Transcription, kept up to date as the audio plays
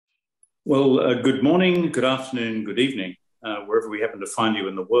Well, good morning, good afternoon, good evening, wherever we happen to find you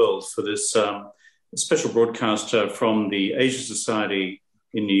in the world for this special broadcast from the Asia Society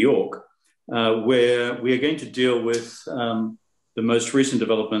in New York, where we are going to deal with the most recent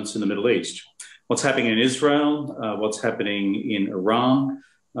developments in the Middle East. What's happening in Israel, what's happening in Iran,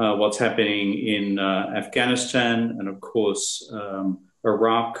 what's happening in Afghanistan, and of course,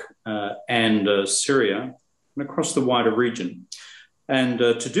 Iraq and Syria, and across the wider region. And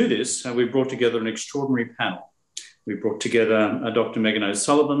to do this, we brought together an extraordinary panel. We brought together Dr. Meghan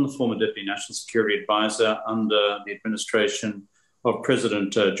O'Sullivan, former Deputy National Security Advisor under the administration of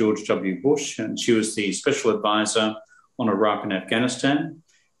President George W. Bush, and she was the Special Advisor on Iraq and Afghanistan.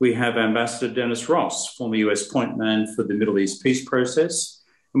 We have Ambassador Dennis Ross, former US point man for the Middle East peace process.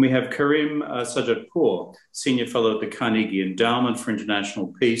 And we have Karim Sadjadpour, Senior Fellow at the Carnegie Endowment for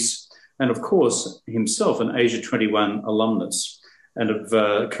International Peace, and of course, himself an Asia 21 alumnus. And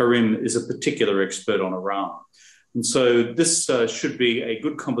Karim is a particular expert on Iran. And so this should be a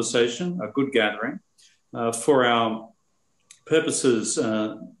good conversation, a good gathering. For our purposes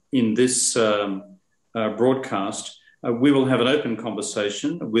in this broadcast, we will have an open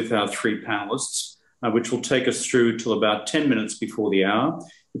conversation with our three panelists, which will take us through till about 10 minutes before the hour.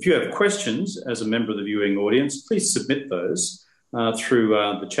 If you have questions as a member of the viewing audience, please submit those through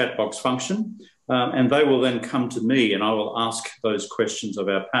the chat box function. And they will then come to me and I will ask those questions of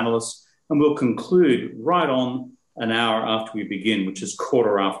our panelists, and we'll conclude right on an hour after we begin, which is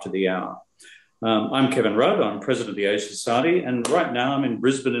quarter after the hour. I'm Kevin Rudd, I'm President of the Asia Society, and right now I'm in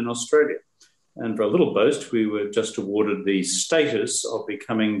Brisbane in Australia. And for a little boast, we were just awarded the status of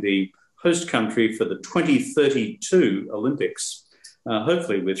becoming the host country for the 2032 Olympics.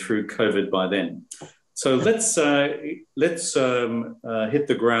 Hopefully we're through COVID by then. So let's hit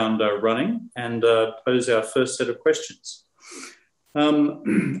the ground running and pose our first set of questions.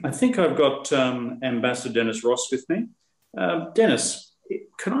 I think I've got Ambassador Dennis Ross with me. Dennis,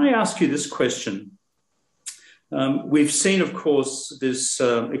 can I ask you this question? We've seen, of course, this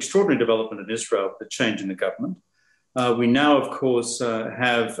extraordinary development in Israel, the change in the government. We now, of course,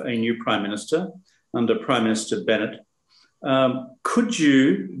 have a new Prime Minister under Prime Minister Bennett. Could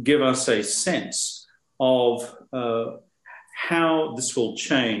you give us a sense of how this will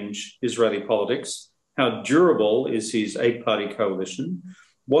change Israeli politics? How durable is his eight-party coalition?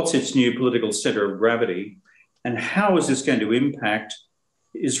 What's its new political center of gravity? And how is this going to impact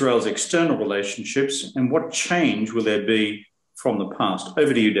Israel's external relationships? And what change will there be from the past?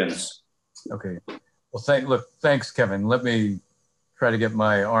 Over to you, Dennis. Okay. Well, thanks, Kevin. Let me try to get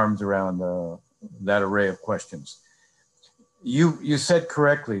my arms around that array of questions. You said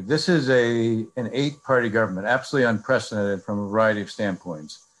correctly, this is an eight-party government, absolutely unprecedented from a variety of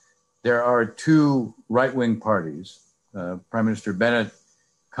standpoints. There are two right-wing parties. Prime Minister Bennett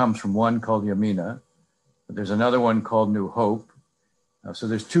comes from one called Yamina, but there's another one called New Hope. So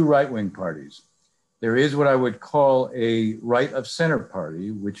there's two right-wing parties. There is what I would call a right-of-center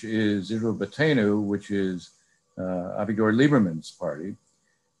party, which is Israel Beitenu, which is Avigdor Lieberman's party.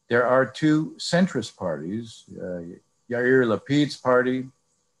 There are two centrist parties, Yair Lapid's party,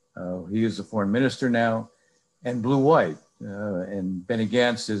 he is the foreign minister now, and Blue-White, and Benny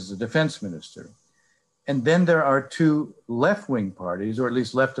Gantz is the defense minister. And then there are two left-wing parties, or at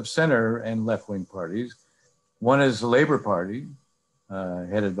least left-of-center and left-wing parties. One is the Labour Party,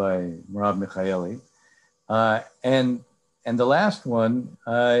 headed by Merav Michaeli, and the last one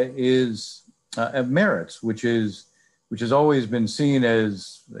is Meretz, which has always been seen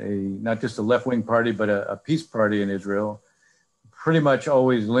as not just a left-wing party, but a peace party in Israel, pretty much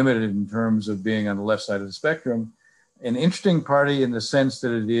always limited in terms of being on the left side of the spectrum. An interesting party in the sense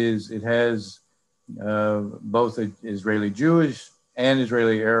that it has both Israeli Jewish and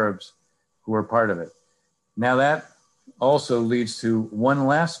Israeli Arabs who are part of it. Now that also leads to one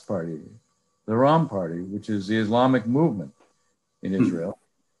last party, the Ram Party, which is the Islamic movement in Israel.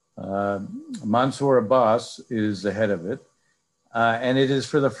 Mansour Abbas is the head of it. And it is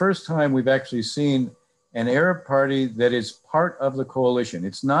for the first time we've actually seen an Arab party that is part of the coalition.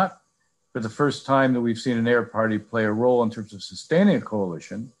 It's not for the first time that we've seen an Arab party play a role in terms of sustaining a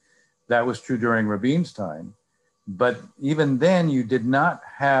coalition. That was true during Rabin's time. But even then, you did not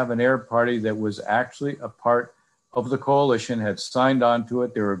have an Arab party that was actually a part of the coalition, had signed on to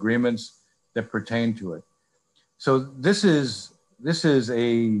it. There were agreements that pertain to it. So this is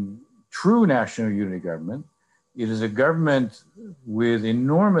a true national unity government. It is a government with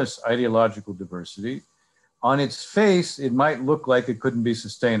enormous ideological diversity. On its face, it might look like it couldn't be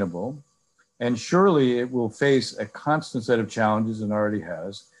sustainable. And surely it will face a constant set of challenges and already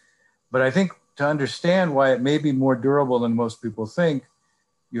has. But I think to understand why it may be more durable than most people think,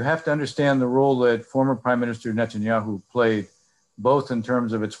 you have to understand the role that former Prime Minister Netanyahu played, both in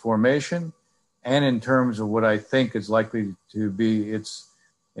terms of its formation and in terms of what I think is likely to be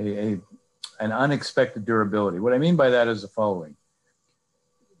an unexpected durability. What I mean by that is the following.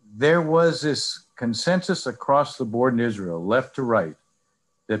 There was this consensus across the board in Israel, left to right,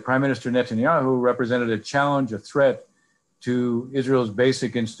 that Prime Minister Netanyahu represented a challenge, a threat to Israel's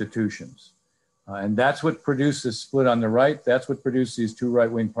basic institutions. And that's what produced this split on the right. That's what produced these two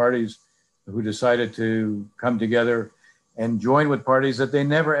right-wing parties who decided to come together and join with parties that they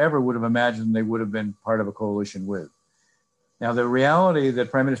never, ever would have imagined they would have been part of a coalition with. Now, the reality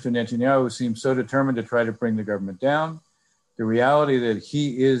that Prime Minister Netanyahu seems so determined to try to bring the government down, the reality that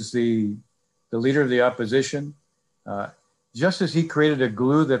he is the leader of the opposition, just as he created a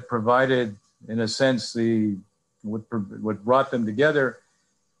glue that provided, in a sense, what brought them together,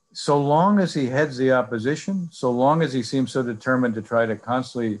 so long as he heads the opposition, so long as he seems so determined to try to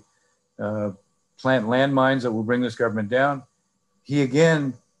constantly plant landmines that will bring this government down, he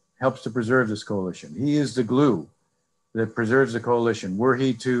again helps to preserve this coalition. He is the glue that preserves the coalition. Were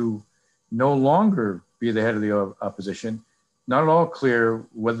he to no longer be the head of the opposition, not at all clear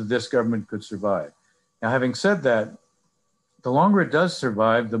whether this government could survive. Now, having said that, the longer it does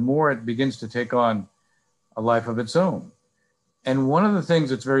survive, the more it begins to take on a life of its own. And one of the things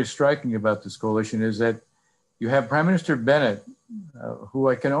that's very striking about this coalition is that you have Prime Minister Bennett, who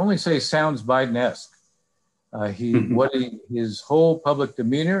I can only say sounds Biden-esque. His whole public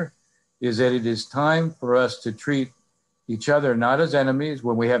demeanor is that it is time for us to treat each other not as enemies.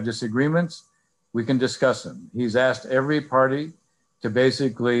 When we have disagreements, we can discuss them. He's asked every party to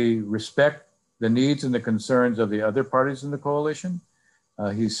basically respect the needs and the concerns of the other parties in the coalition.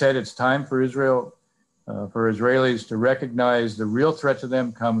 He said it's time for Israelis to recognize the real threat to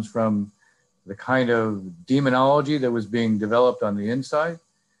them comes from the kind of demonology that was being developed on the inside.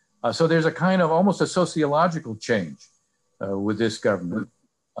 So there's a kind of almost a sociological change with this government.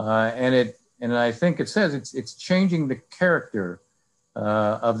 And I think it says it's changing the character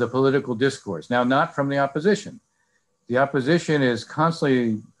of the political discourse. Now, not from the opposition. The opposition is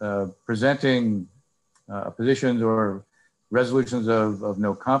constantly presenting positions or resolutions of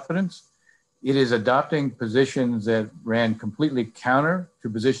no confidence. It is adopting positions that ran completely counter to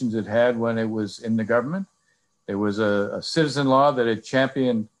positions it had when it was in the government. There was a citizen law that it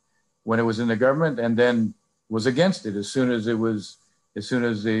championed when it was in the government and then was against it as soon as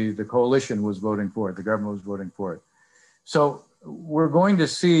the coalition was voting for it, the government was voting for it. So we're going to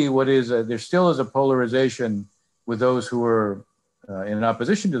see there still is a polarization with those who are in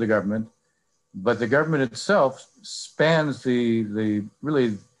opposition to the government, but the government itself spans the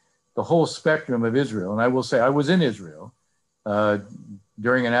whole spectrum of Israel. And I will say, I was in Israel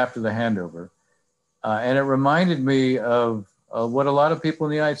during and after the handover, and it reminded me of what a lot of people in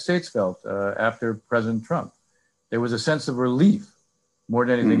the United States felt after President Trump. There was a sense of relief more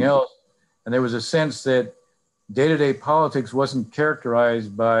than anything else, and there was a sense that day-to-day politics wasn't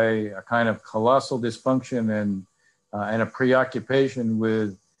characterized by a kind of colossal dysfunction and a preoccupation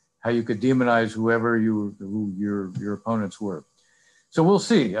with how you could demonize who your opponents were. So we'll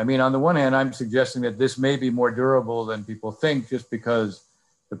see. I mean, on the one hand, I'm suggesting that this may be more durable than people think just because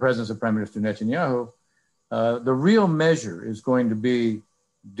the presence of Prime Minister Netanyahu. The real measure is going to be,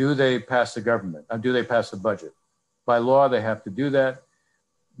 do they pass the government? Do they pass the budget? By law, they have to do that.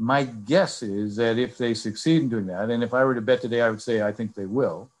 My guess is that if they succeed in doing that, and if I were to bet today, I would say I think they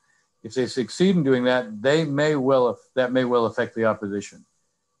will. If they succeed in doing that, that may well affect the opposition.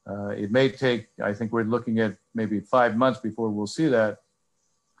 It may take, I think we're looking at maybe 5 months before we'll see that.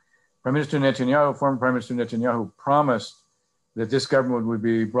 Former Prime Minister Netanyahu promised that this government would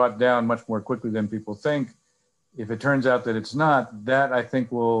be brought down much more quickly than people think. If it turns out that it's not, that I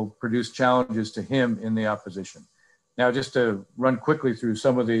think will produce challenges to him in the opposition. Now, just to run quickly through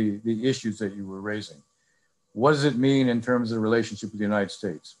some of the issues that you were raising. What does it mean in terms of the relationship with the United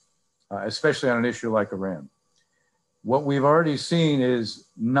States, especially on an issue like Iran? What we've already seen is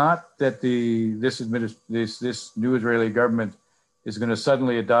not that this new Israeli government is going to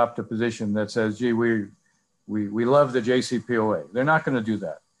suddenly adopt a position that says, gee, we love the JCPOA. They're not going to do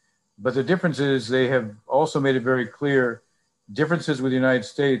that. But the difference is they have also made it very clear differences with the United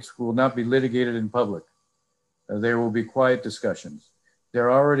States will not be litigated in public. There will be quiet discussions. There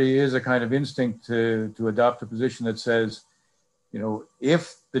already is a kind of instinct to adopt a position that says,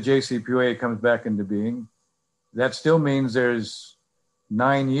 if the JCPOA comes back into being, that still means there's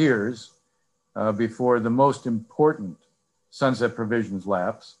 9 years before the most important sunset provisions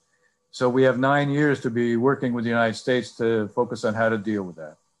lapse. So we have 9 years to be working with the United States to focus on how to deal with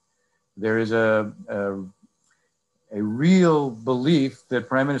that. There is a real belief that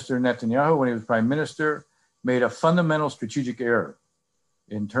Prime Minister Netanyahu, when he was prime minister, made a fundamental strategic error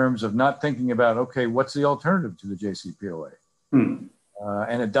in terms of not thinking about, okay, what's the alternative to the JCPOA?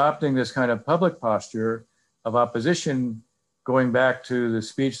 And adopting this kind of public posture of opposition, going back to the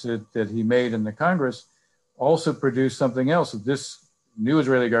speech that he made in the Congress, also produced something else that this new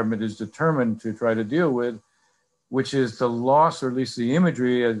Israeli government is determined to try to deal with, which is the loss, or at least the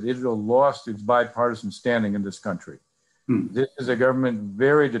imagery, as Israel lost its bipartisan standing in this country. This is a government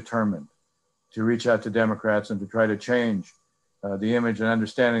very determined to reach out to Democrats and to try to change the image, and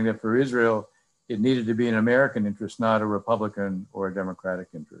understanding that for Israel, it needed to be an American interest, not a Republican or a Democratic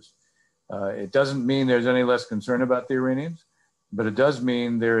interest. It doesn't mean there's any less concern about the Iranians, but it does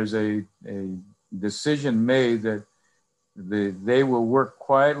mean there is a decision made that they will work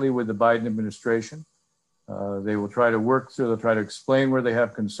quietly with the Biden administration. They will try to work through, they'll try to explain where they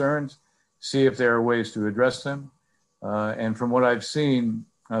have concerns, see if there are ways to address them. And from what I've seen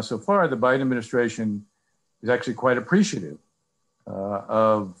so far, the Biden administration is actually quite appreciative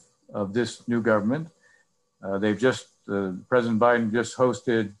of this new government. President Biden just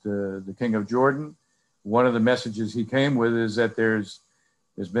hosted the King of Jordan. One of the messages he came with is that there's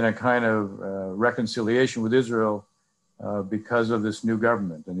been a kind of reconciliation with Israel because of this new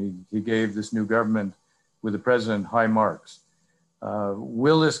government. And he gave this new government with the president high marks.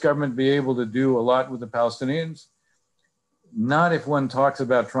 Will this government be able to do a lot with the Palestinians? Not if one talks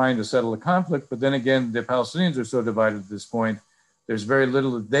about trying to settle the conflict, but then again, the Palestinians are so divided at this point, there's very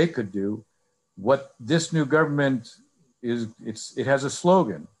little that they could do. What this new government is, it has a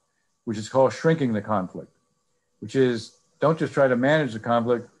slogan, which is called shrinking the conflict, which is don't just try to manage the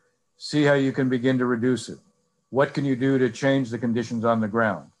conflict, see how you can begin to reduce it. What can you do to change the conditions on the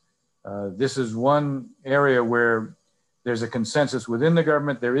ground? This is one area where there's a consensus within the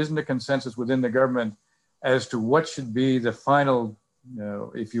government. There isn't a consensus within the government as to what should be the final,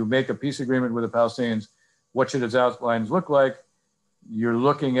 if you make a peace agreement with the Palestinians, what should its outlines look like? You're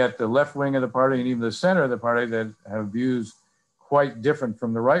looking at the left wing of the party and even the center of the party that have views quite different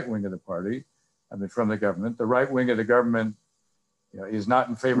from the right wing of the party, from the government. The right wing of the government is not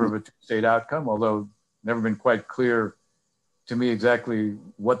in favor of a two-state outcome, although never been quite clear to me exactly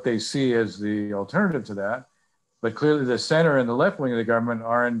what they see as the alternative to that. But clearly the center and the left wing of the government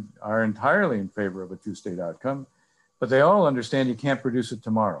are entirely in favor of a two-state outcome, but they all understand you can't produce it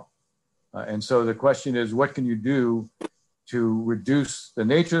tomorrow. And so the question is, what can you do to reduce the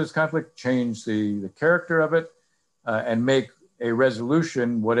nature of this conflict, change the character of it, and make a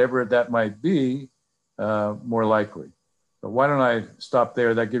resolution, whatever that might be, more likely. But why don't I stop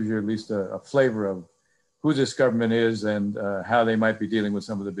there? That gives you at least a flavor of who this government is and how they might be dealing with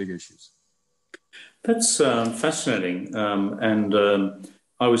some of the big issues. That's fascinating. And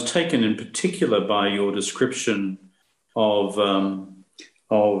I was taken in particular by your description of the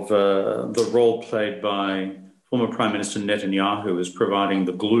role played by former Prime Minister Netanyahu as providing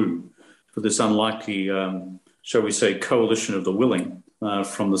the glue for this unlikely, shall we say, coalition of the willing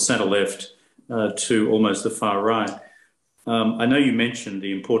from the centre left to almost the far right. I know you mentioned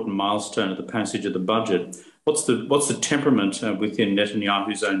the important milestone of the passage of the budget. What's the temperament within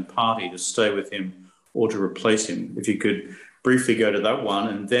Netanyahu's own party to stay with him or to replace him? If you could briefly go to that one,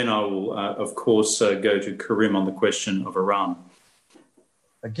 and then I will, of course, go to Karim on the question of Iran.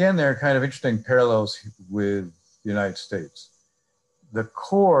 Again, there are kind of interesting parallels with the United States. The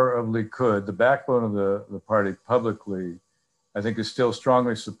core of Likud, the backbone of the party publicly, I think is still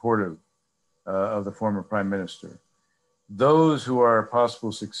strongly supportive of the former prime minister. Those who are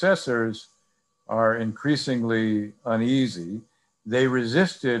possible successors are increasingly uneasy. They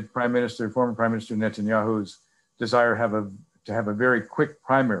resisted former Prime Minister Netanyahu's desire to have a very quick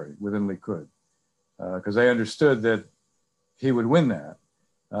primary within Likud, because they understood that he would win that.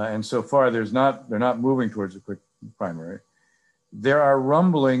 And so far, they're not moving towards a quick primary. There are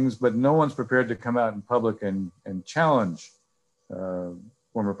rumblings, but no one's prepared to come out in public and challenge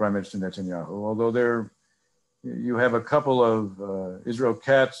former Prime Minister Netanyahu, although you have a couple of Israel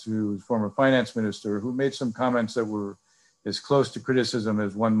Katz, who's former finance minister, who made some comments that were as close to criticism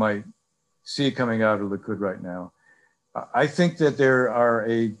as one might see coming out of Likud right now. I think that there are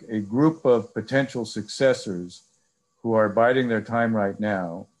a group of potential successors who are biding their time right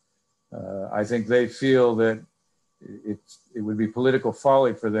now. I think they feel that it would be political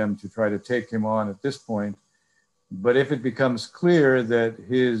folly for them to try to take him on at this point. But if it becomes clear that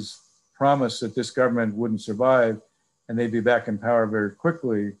his promise that this government wouldn't survive and they'd be back in power very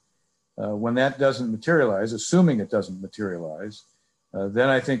quickly, when that doesn't materialize, assuming it doesn't materialize, then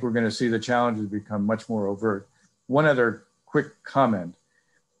I think we're going to see the challenges become much more overt. One other quick comment.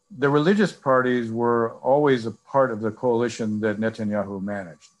 the religious parties were always a part of the coalition that Netanyahu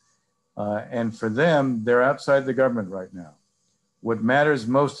managed. And for them, they're outside the government right now. What matters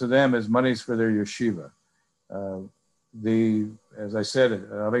most to them is monies for their yeshiva. As I said,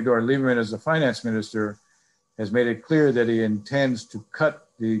 Avigdor Lieberman, as the finance minister, has made it clear that he intends to cut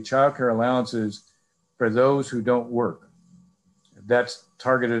the child care allowances for those who don't work. That's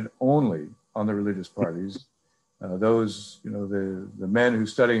targeted only on the religious parties, those, the men who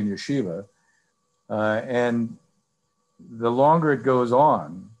study in yeshiva. And the longer it goes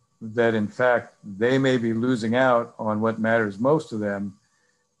on, that in fact they may be losing out on what matters most to them,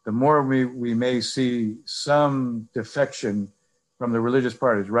 the more we may see some defection from the religious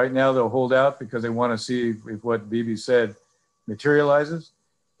parties. Right now they'll hold out because they want to see if what Bibi said materializes.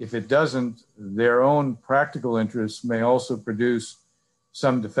 If it doesn't, their own practical interests may also produce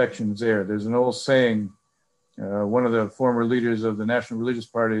some defections there. There's an old saying, one of the former leaders of the national religious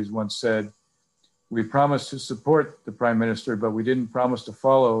parties once said, "We promised to support the prime minister, but we didn't promise to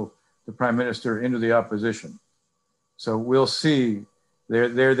follow the prime minister into the opposition." So we'll see.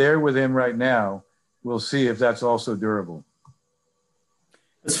 They're there with him right now. We'll see if that's also durable.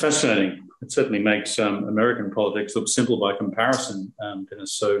 It's fascinating. It certainly makes American politics look simple by comparison,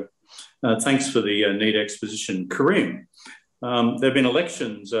 Dennis. So thanks for the neat exposition. Karim, there have been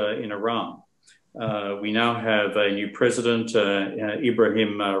elections in Iran. We now have a new president,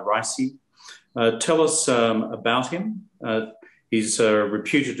 Ibrahim Raisi. Tell us about him. He's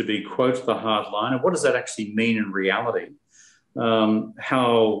reputed to be, quote, the hardliner. What does that actually mean in reality?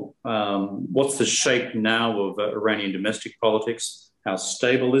 What's the shape now of Iranian domestic politics? How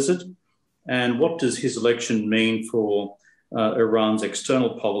stable is it? And what does his election mean for Iran's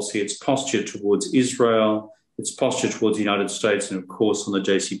external policy, its posture towards Israel, its posture towards the United States, and of course on the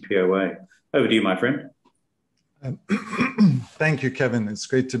JCPOA? Over to you, my friend. Thank you, Kevin. It's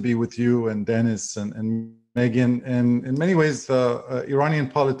great to be with you and Dennis and Megan. And in many ways, Iranian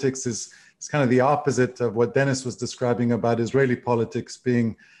politics is kind of the opposite of what Dennis was describing about Israeli politics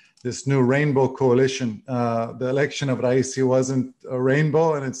being this new rainbow coalition. The election of Raisi wasn't a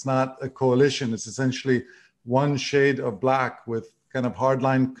rainbow, and it's not a coalition. It's essentially one shade of black with kind of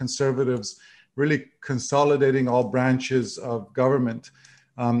hardline conservatives really consolidating all branches of government.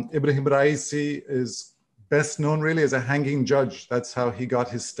 Ibrahim Raisi is best known really as a hanging judge. That's how he got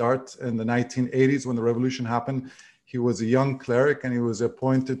his start in the 1980s when the revolution happened. He was a young cleric and he was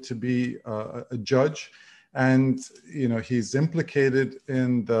appointed to be a judge. And he's implicated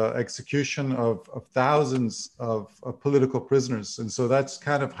in the execution of thousands of political prisoners. And so that's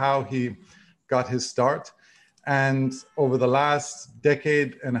kind of how he got his start. And over the last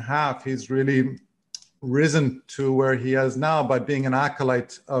decade and a half, he's really risen to where he is now by being an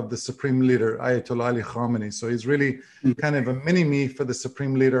acolyte of the supreme leader, Ayatollah Ali Khamenei. So he's really kind of a mini-me for the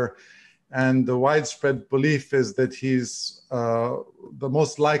supreme leader. And the widespread belief is that he's the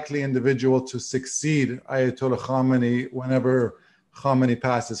most likely individual to succeed Ayatollah Khamenei whenever Khamenei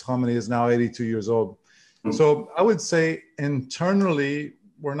passes. Khamenei is now 82 years old. So I would say internally,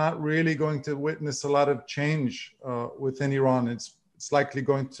 we're not really going to witness a lot of change within Iran. It's likely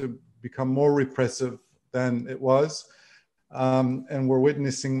going to become more repressive than it was. And we're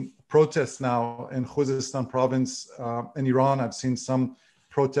witnessing protests now in Khuzestan province in Iran. I've seen some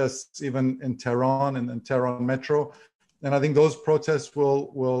protests even in Tehran and in Tehran metro. And I think those protests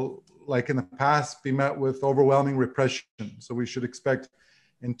will, like in the past, be met with overwhelming repression. So we should expect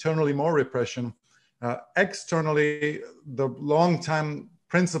internally more repression. Externally, the long-time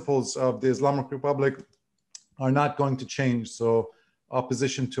principles of the Islamic Republic are not going to change. So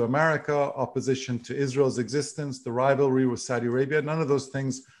opposition to America, opposition to Israel's existence, the rivalry with Saudi Arabia, none of those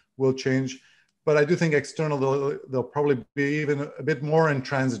things will change. But I do think external, they'll probably be even a bit more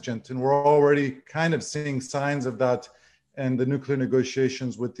intransigent. And we're already kind of seeing signs of that in the nuclear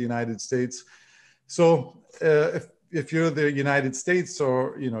negotiations with the United States. So if you're the United States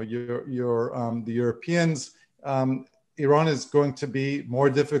or you're the Europeans, Iran is going to be more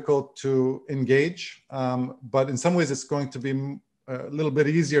difficult to engage. But in some ways, it's going to be a little bit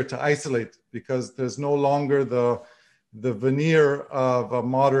easier to isolate because there's no longer the veneer of a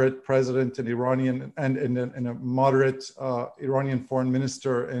moderate president and Iranian and a moderate Iranian foreign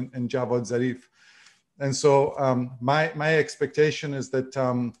minister in Javad Zarif. And so my expectation is that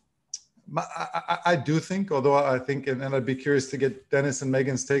I do think, although I think, and I'd be curious to get Dennis and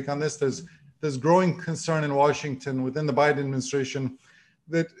Megan's take on this, there's growing concern in Washington within the Biden administration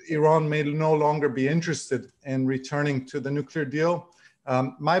that Iran may no longer be interested in returning to the nuclear deal.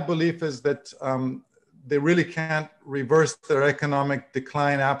 My belief is that they really can't reverse their economic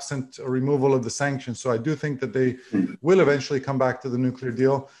decline absent a removal of the sanctions. So I do think that they will eventually come back to the nuclear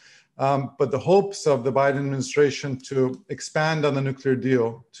deal. But the hopes of the Biden administration to expand on the nuclear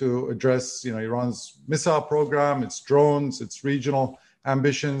deal to address, Iran's missile program, its drones, its regional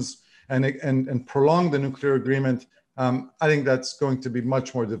ambitions, and prolong the nuclear agreement, I think that's going to be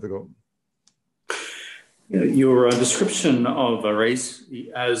much more difficult. Your description of Raisi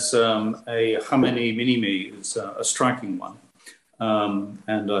as a Khamenei mini-me is a striking one.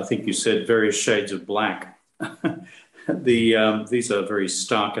 And I think you said various shades of black. These are very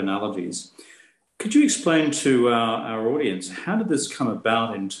stark analogies. Could you explain to our audience, how did this come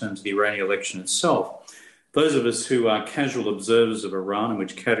about in terms of the Iranian election itself? Those of us who are casual observers of Iran, in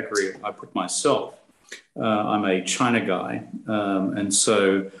which category I put myself, I'm a China guy, and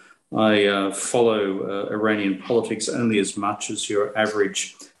so I follow Iranian politics only as much as your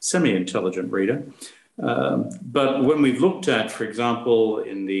average semi-intelligent reader. But when we've looked at, for example,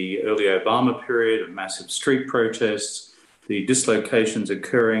 in the early Obama period of massive street protests, the dislocations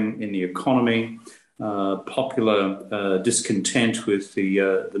occurring in the economy, popular discontent with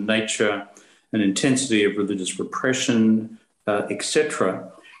the nature and intensity of religious repression,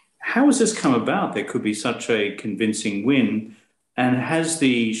 etc. How has this come about? There could be such a convincing win. And has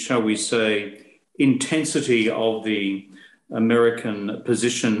the, shall we say, intensity of the American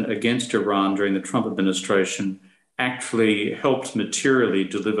position against Iran during the Trump administration actually helped materially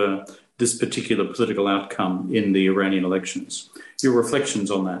deliver this particular political outcome in the Iranian elections? Your reflections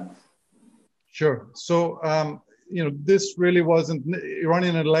on that? Sure. So, this really wasn't,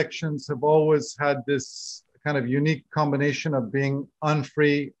 Iranian elections have always had this kind of unique combination of being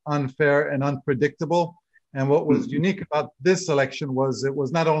unfree, unfair, and unpredictable. And what was unique about this election was it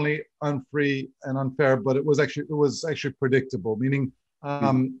was not only unfree and unfair, but it was actually predictable, meaning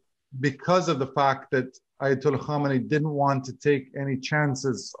because of the fact that Ayatollah Khamenei didn't want to take any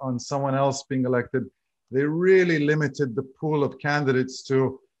chances on someone else being elected, they really limited the pool of candidates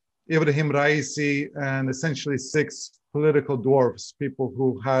to Ibrahim Raisi and essentially 6 political dwarfs, people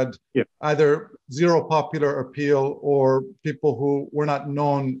who had either zero popular appeal or people who were not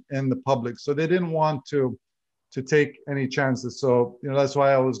known in the public. So they didn't want to take any chances. So, that's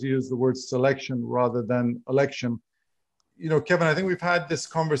why I always use the word selection rather than election. Kevin, I think we've had this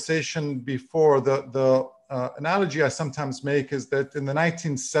conversation before. The analogy I sometimes make is that in the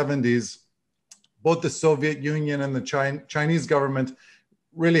 1970s, both the Soviet Union and the Chinese government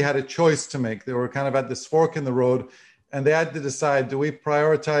really had a choice to make. They were kind of at this fork in the road, and they had to decide, do we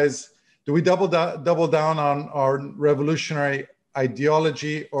double down on our revolutionary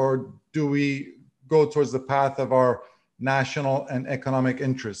ideology, or do we go towards the path of our national and economic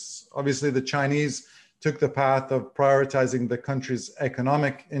interests? Obviously, the Chinese took the path of prioritizing the country's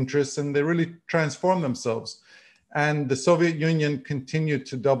economic interests, and they really transformed themselves. And the Soviet Union continued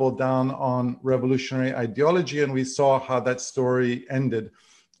to double down on revolutionary ideology, and we saw how that story ended.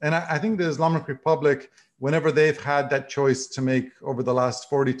 And I think the Islamic Republic, whenever they've had that choice to make over the last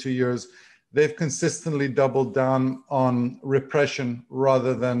 42 years, they've consistently doubled down on repression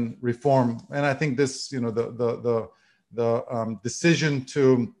rather than reform. And I think this, the decision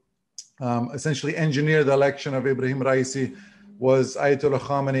to essentially engineer the election of Ibrahim Raisi was Ayatollah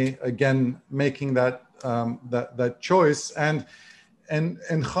Khamenei again making that choice. And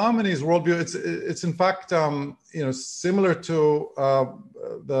Khamenei's worldview, it's in fact similar to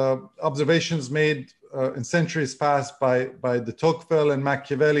the observations made in centuries past by de Tocqueville and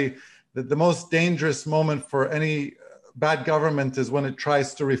Machiavelli, that the most dangerous moment for any bad government is when it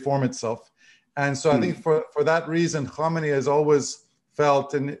tries to reform itself. And so I think for that reason, Khamenei has always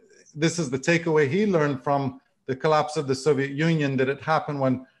felt, and this is the takeaway he learned from the collapse of the Soviet Union, that it happened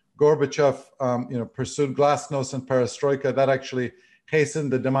when Gorbachev pursued glasnost and perestroika, that actually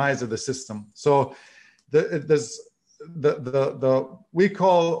hastened the demise of the system. So we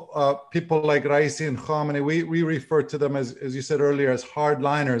call people like Raisi and Khamenei, we refer to them as you said earlier, as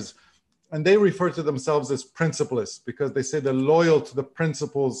hardliners. And they refer to themselves as principalists because they say they're loyal to the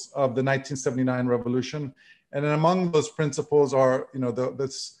principles of the 1979 revolution. And then among those principles are,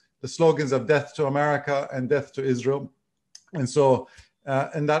 the slogans of death to America and death to Israel. And so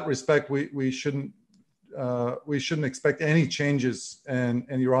in that respect, we shouldn't expect any changes in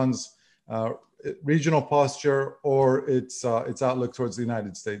Iran's regional posture or its outlook towards the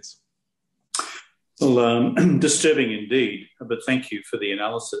United States. Well, disturbing indeed, but thank you for the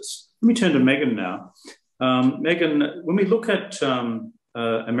analysis. Let me turn to Meghan now. Meghan, when we look at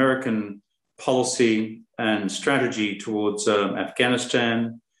American policy and strategy towards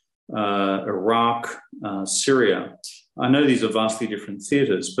Afghanistan, Iraq, Syria, I know these are vastly different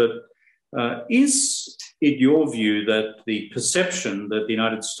theatres, but is it your view that the perception that the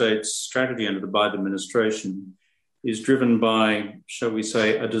United States strategy under the Biden administration is driven by, shall we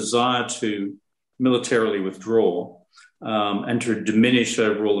say, a desire to militarily withdraw and to diminish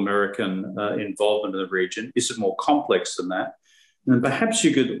overall American involvement in the region? Is it more complex than that? And perhaps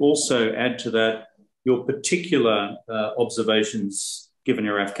you could also add to that your particular observations, given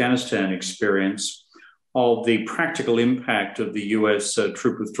your Afghanistan experience, of the practical impact of the US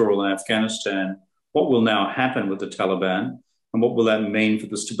troop withdrawal in Afghanistan. What will now happen with the Taliban, and what will that mean for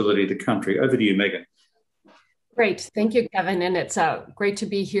the stability of the country? Over to you, Meghan. Great. Thank you, Kevin. And it's great to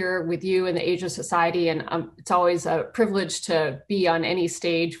be here with you and the Asia Society. And it's always a privilege to be on any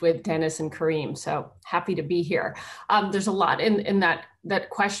stage with Dennis and Karim. So happy to be here. There's a lot in that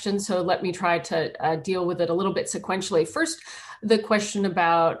question. So let me try to deal with it a little bit sequentially. First, the question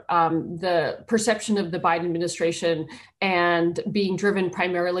about the perception of the Biden administration and being driven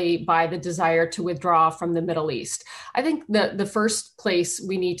primarily by the desire to withdraw from the Middle East. I think the first place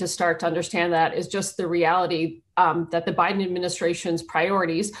we need to start to understand that is just the reality that the Biden administration's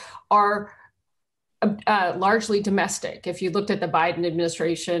priorities are largely domestic. If you looked at the Biden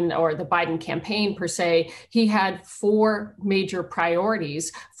administration or the Biden campaign per se, he had 4 major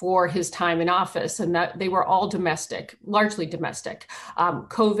priorities for his time in office, and that they were all domestic, largely domestic.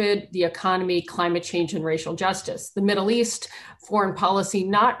 COVID, the economy, climate change, and racial justice. The Middle East, foreign policy,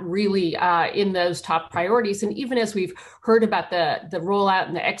 not really in those top priorities. And even as we've heard about the rollout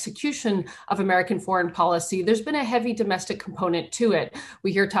and the execution of American foreign policy, there's been a heavy domestic component to it.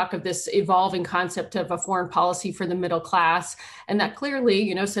 We hear talk of this evolving concept of a foreign policy for the middle class. And that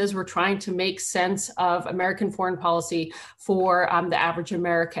clearly, says we're trying to make sense of American foreign policy for the average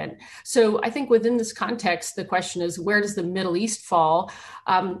American. So I think within this context, the question is, where does the Middle East fall?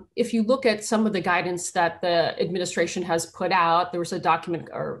 If you look at some of the guidance that the administration has put out, there was a document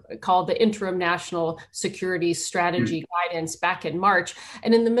called the Interim National Security Strategy Guidance back in March.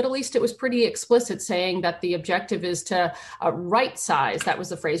 And in the Middle East, it was pretty explicit, saying that the objective is to right size, that was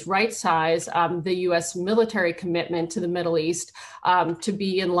the phrase, right size the U.S. military commitment to the Middle East to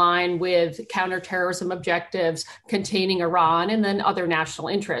be in line with counterterrorism objectives containing Iran and then other national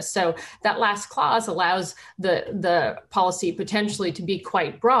interests. So that last clause allows the policy potentially to be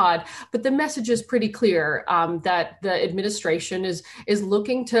quite broad, but the message is pretty clear that the administration is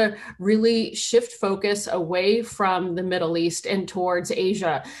looking to really shift focus away from the Middle East and towards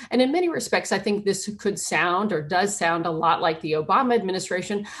Asia. And in many respects, I think this could sound or does sound a lot like the Obama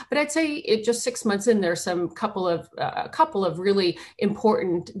administration, but I'd say it just 6 months in, there's a couple of really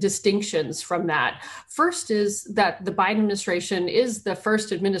important distinctions from that. First is that the Biden administration is the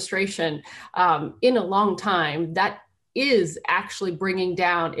first administration in a long time that is actually bringing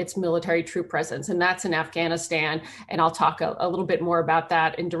down its military troop presence, and that's in Afghanistan. And I'll talk a little bit more about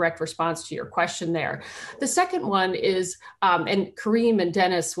that in direct response to your question there. The second one is, and Karim and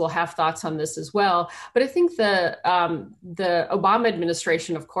Dennis will have thoughts on this as well, but I think the Obama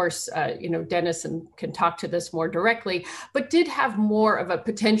administration, of course, Dennis can talk to this more directly, but did have more of a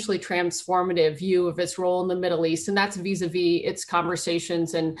potentially transformative view of its role in the Middle East, and that's vis-a-vis its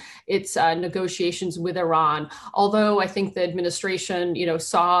conversations and its negotiations with Iran. Although I think the administration,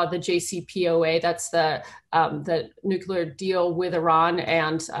 saw the JCPOA, that's the nuclear deal with Iran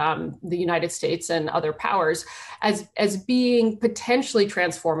and the United States and other powers, as being potentially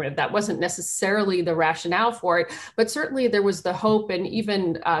transformative. That wasn't necessarily the rationale for it, but certainly there was the hope and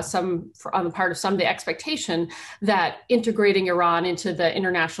even on the part of some, the expectation that integrating Iran into the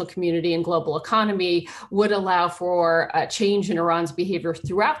international community and global economy would allow for a change in Iran's behavior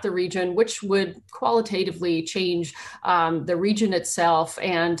throughout the region, which would qualitatively change the region itself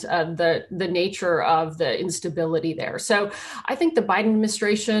and the nature of the instability there. So I think the Biden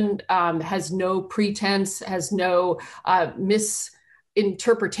administration has no pretense, has no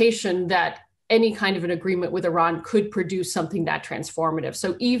misinterpretation that any kind of an agreement with Iran could produce something that transformative.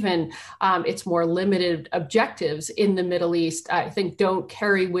 So even its more limited objectives in the Middle East, I think, don't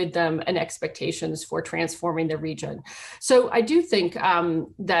carry with them an expectations for transforming the region. So I do think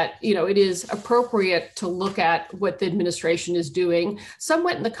that, it is appropriate to look at what the administration is doing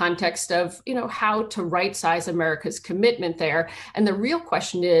somewhat in the context of, how to right size America's commitment there. And the real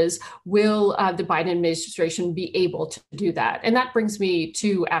question is, will the Biden administration be able to do that? And that brings me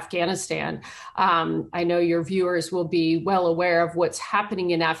to Afghanistan. I know your viewers will be well aware of what's happening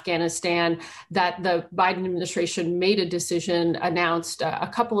in Afghanistan, that the Biden administration made a decision, announced a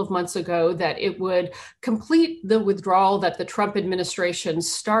couple of months ago, that it would complete the withdrawal that the Trump administration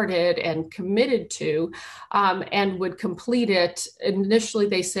started and committed to, and would complete it. Initially,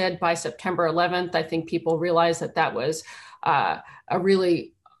 they said by September 11th. I think people realized that was a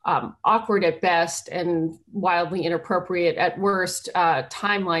really awkward at best and wildly inappropriate at worst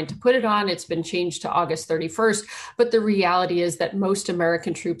timeline to put it on. It's been changed to August 31st, but the reality is that most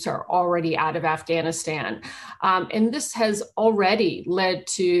American troops are already out of Afghanistan. And this has already led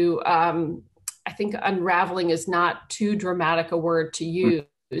to, I think unraveling is not too dramatic a word to use.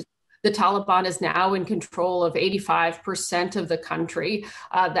 The Taliban is now in control of 85% of the country.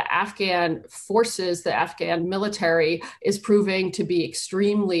 The Afghan forces, the Afghan military is proving to be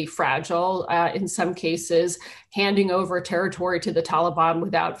extremely fragile, in some cases, handing over territory to the Taliban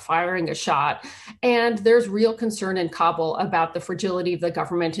without firing a shot. And there's real concern in Kabul about the fragility of the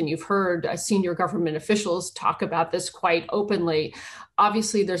government. And you've heard senior government officials talk about this quite openly.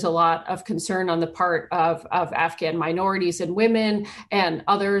 Obviously, there's a lot of concern on the part of Afghan minorities and women and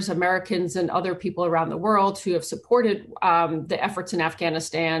others, Americans and other people around the world who have supported the efforts in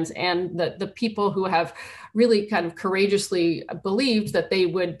Afghanistan, and the people who have really kind of courageously believed that they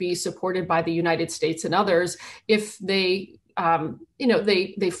would be supported by the United States and others if they,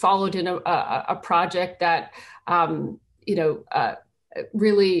 they followed in a project that,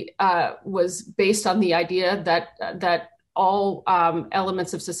 really was based on the idea that all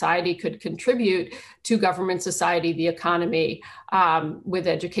elements of society could contribute to government, society, the economy, with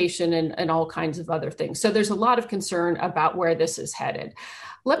education and all kinds of other things. So there's a lot of concern about where this is headed.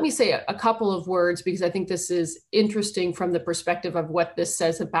 Let me say a couple of words, because I think this is interesting from the perspective of what this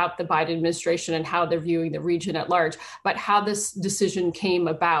says about the Biden administration and how they're viewing the region at large, but how this decision came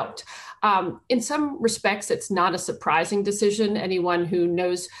about. In some respects, it's not a surprising decision. Anyone who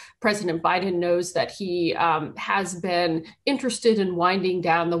knows President Biden knows that he has been interested in winding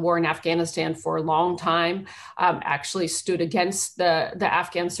down the war in Afghanistan for a long time, actually stood against the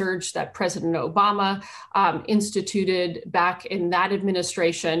Afghan surge that President Obama instituted back in that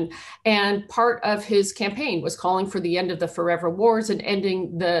administration. And part of his campaign was calling for the end of the forever wars and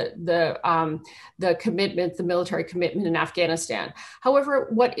ending the commitment, the military commitment in Afghanistan. However,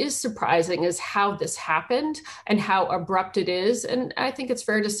 what is surprising is how this happened and how abrupt it is. And I think it's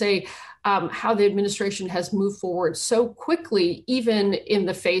fair to say how the administration has moved forward so quickly, even in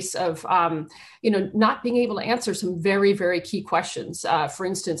the face of, not being able to answer some very, very key questions. For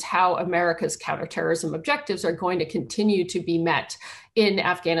instance, how America's counterterrorism objectives are going to continue to be met in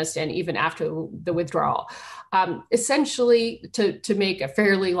Afghanistan, even after the withdrawal. Essentially, to make a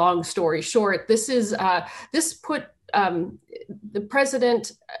fairly long story short, this put the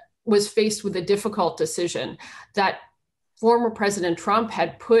president was faced with a difficult decision that former President Trump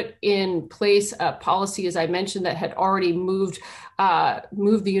had put in place a policy, as I mentioned, that had already moved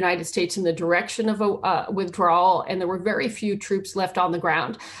the United States in the direction of a withdrawal, and there were very few troops left on the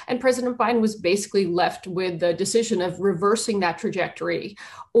ground. And President Biden was basically left with the decision of reversing that trajectory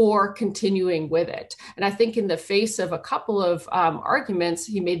or continuing with it. And I think in the face of a couple of arguments,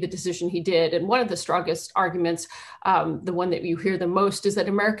 he made the decision he did. And one of the strongest arguments, the one that you hear the most, is that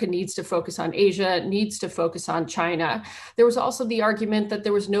America needs to focus on Asia, needs to focus on China. There was also the argument that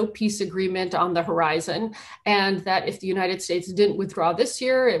there was no peace agreement on the horizon, and that if the United States didn't withdraw this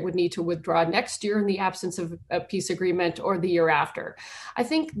year, it would need to withdraw next year in the absence of a peace agreement, or the year after. I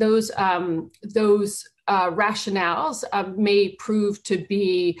think those rationales may prove to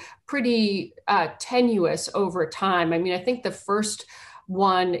be pretty tenuous over time. I mean, I think the first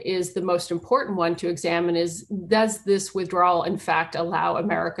one is the most important one to examine is, does this withdrawal in fact allow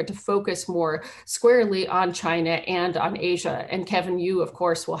America to focus more squarely on China and on Asia? And Kevin, you of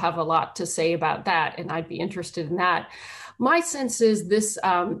course will have a lot to say about that, and I'd be interested in that. My sense is this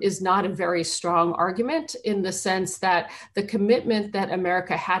is not a very strong argument, in the sense that the commitment that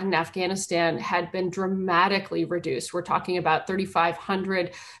America had in Afghanistan had been dramatically reduced. We're talking about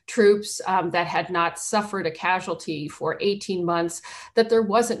 3,500 troops that had not suffered a casualty for 18 months, that there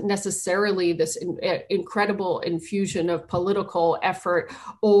wasn't necessarily this incredible infusion of political effort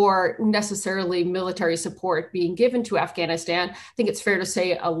or necessarily military support being given to Afghanistan. I think it's fair to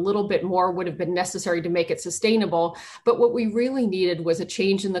say a little bit more would have been necessary to make it sustainable. But what we really needed was a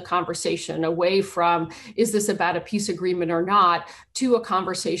change in the conversation, away from, is this about a peace agreement or not, to a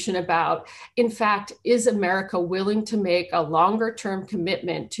conversation about, in fact, is America willing to make a longer term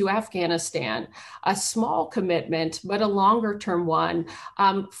commitment to Afghanistan, a small commitment, but a longer term one,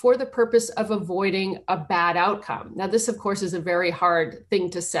 for the purpose of avoiding a bad outcome. Now, this, of course, is a very hard thing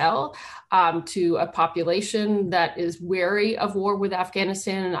to sell to a population that is wary of war with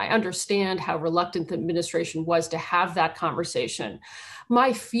Afghanistan. And I understand how reluctant the administration was to have that conversation.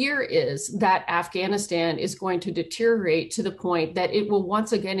 My fear is that Afghanistan is going to deteriorate to the point that it will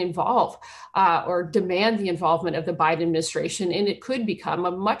once again involve or demand the involvement of the Biden administration, and it could become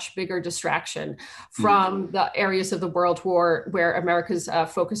a much bigger distraction from the areas of the world where America's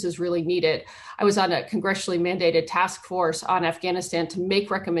focus is really needed. I was on a congressionally mandated task force on Afghanistan to make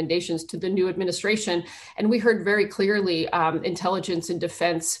recommendations to the new administration, and we heard very clearly intelligence and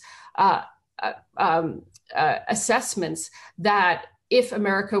defense assessments that if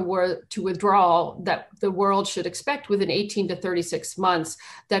America were to withdraw, that the world should expect within 18 to 36 months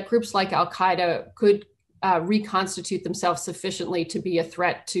that groups like Al-Qaeda could reconstitute themselves sufficiently to be a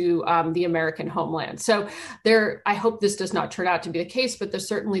threat to the American homeland. So I hope this does not turn out to be the case, but there's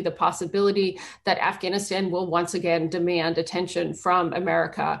certainly the possibility that Afghanistan will once again demand attention from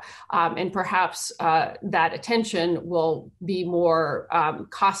America. And perhaps that attention will be more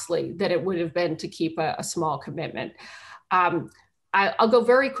costly than it would have been to keep a small commitment. I'll go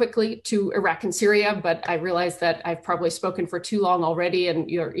very quickly to Iraq and Syria, but I realize that I've probably spoken for too long already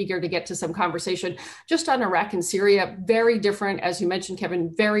and you're eager to get to some conversation. Just on Iraq and Syria, very different, as you mentioned,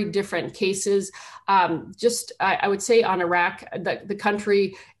 Kevin, very different cases. I would say on Iraq, the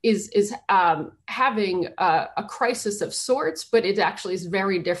country is having a crisis of sorts, but it actually is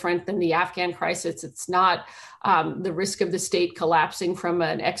very different than the Afghan crisis. It's not the risk of the state collapsing from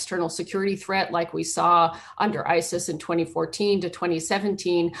an external security threat like we saw under ISIS in 2014 to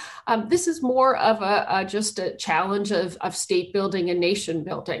 2017. This is more of just a challenge of state building and nation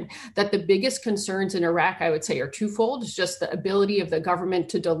building. That the biggest concerns in Iraq, I would say, are twofold. It's just the ability of the government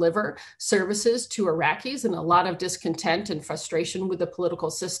to deliver services to Iraqis, and a lot of discontent and frustration with the political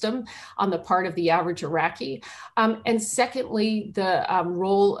system on the part of the average Iraqi. And secondly, the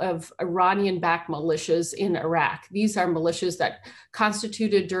role of Iranian-backed militias in Iraq. These are militias that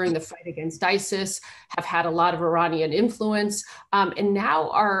constituted during the fight against ISIS, have had a lot of Iranian influence, and now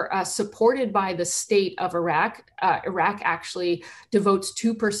are supported by the state of Iraq. Iraq actually devotes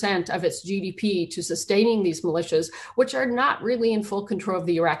 2% of its GDP to sustaining these militias, which are not really in full control of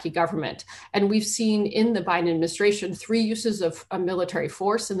the Iraqi government. And we've seen in the Biden administration 3 uses of a military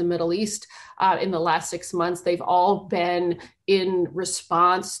force in the Middle East in the last 6 months. They've all been in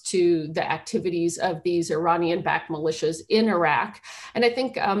response to the activities of these Iranian-backed militias in Iraq. And I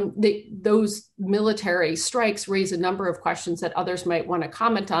think those military strikes raise a number of questions that others might want to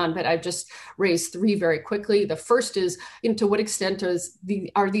comment on, but I've just raised 3 very quickly. The first is, to what extent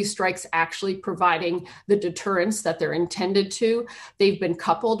are these strikes actually providing the deterrence that they're intended to? They've been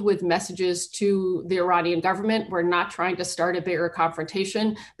coupled with messages to the Iranian government. We're not trying to start a bigger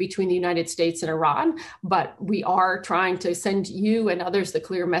confrontation between the United States and Iran, but we are trying to send you and others the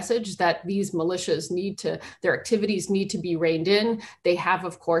clear message that these militias their activities need to be reined in. They have,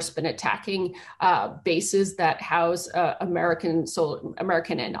 of course, been attacking bases that house American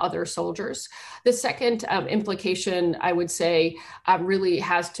and other soldiers. The second implication, I would say, really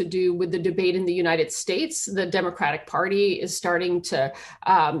has to do with the debate in the United States. The Democratic Party is starting to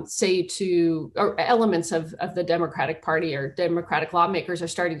or elements of the Democratic Party or Democratic lawmakers are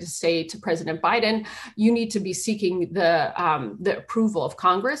starting to say to President Biden, you need to be seeking the approval of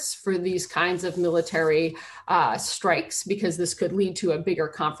Congress for these kinds of military strikes, because this could lead to a bigger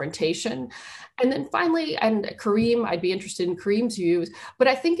confrontation. And then finally, and Karim, I'd be interested in Karim's views, but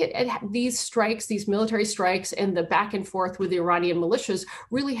I think these strikes, these military strikes and the back and forth with the Iranian militias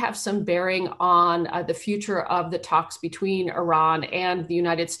really have some bearing on the future of the talks between Iran and the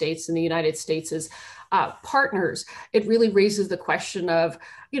United States and the United States' partners. It really raises the question of,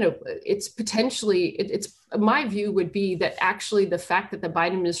 my view would be that actually the fact that the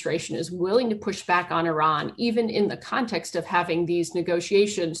Biden administration is willing to push back on Iran, even in the context of having these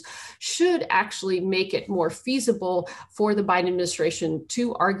negotiations, should actually make it more feasible for the Biden administration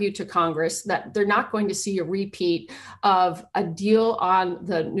to argue to Congress that they're not going to see a repeat of a deal on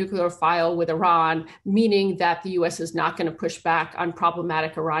the nuclear file with Iran, meaning that the U.S. is not going to push back on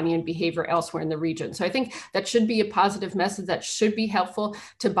problematic Iranian behavior elsewhere in the region. So I think that should be a positive message that should be helpful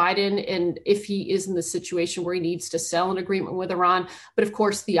to Biden, and if he is in the situation where he needs to sell an agreement with Iran. But of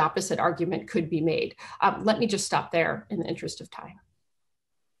course, the opposite argument could be made. Let me just stop there in the interest of time.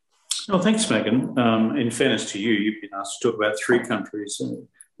 Well, thanks, Meghan. In fairness to you, you've been asked to talk about 3 countries.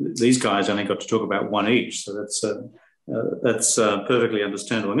 These guys only got to talk about 1 each, so that's perfectly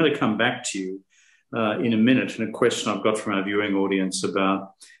understandable. I'm going to come back to you in a minute, and a question I've got from our viewing audience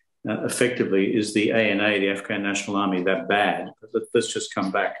about effectively, is the ANA, the Afghan National Army, that bad? But let's just come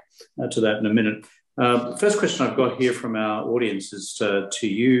back to that in a minute. First question I've got here from our audience is to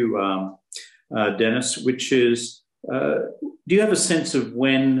you, Dennis, which is, do you have a sense of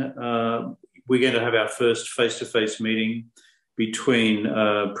when we're going to have our first face-to-face meeting between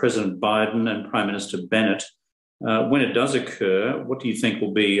President Biden and Prime Minister Bennett. When it does occur, what do you think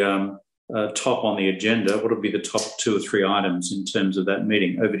will be top on the agenda? What will be the top 2 or 3 items in terms of that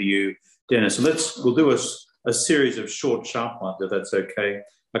meeting? Over to you, Dennis. And we'll do a series of short, sharp ones, if that's okay.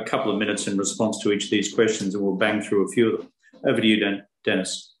 A couple of minutes in response to each of these questions, and we'll bang through a few of them. Over to you,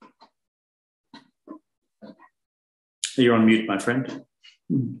 Dennis. You're on mute, my friend.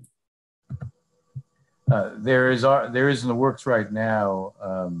 There is in the works right now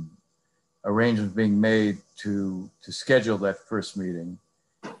arrangements being made to schedule that first meeting.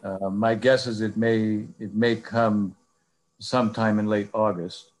 My guess is it may come sometime in late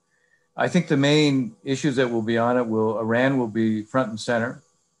August. I think the main issues that will be on it Iran will be front and center.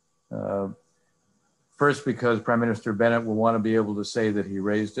 First, because Prime Minister Bennett will want to be able to say that he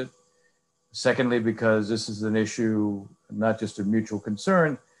raised it. Secondly, because this is an issue not just of mutual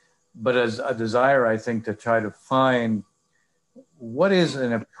concern, but as a desire, I think, to try to find what is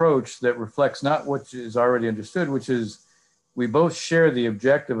an approach that reflects not what is already understood, which is we both share the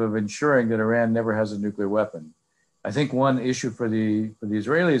objective of ensuring that Iran never has a nuclear weapon. I think one issue for the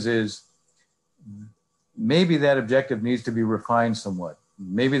Israelis is maybe that objective needs to be refined somewhat.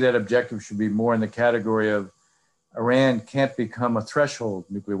 Maybe that objective should be more in the category of Iran can't become a threshold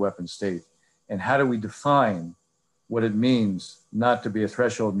nuclear weapon state. And how do we define what it means not to be a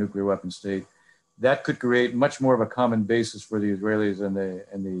threshold nuclear weapon state? That could create much more of a common basis for the Israelis and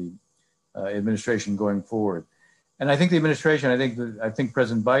the administration going forward. And I think the administration, I think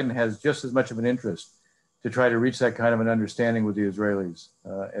President Biden has just as much of an interest to try to reach that kind of an understanding with the Israelis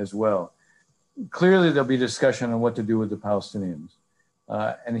as well. Clearly, there'll be discussion on what to do with the Palestinians.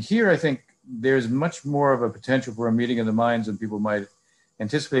 And here, I think there's much more of a potential for a meeting of the minds than people might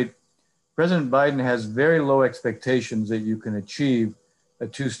anticipate. President Biden has very low expectations that you can achieve a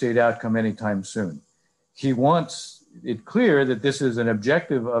 2-state outcome anytime soon. He wants it clear that this is an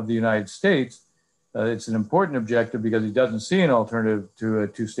objective of the United States. It's an important objective because he doesn't see an alternative to a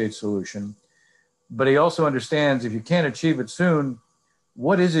 2-state solution. But he also understands if you can't achieve it soon,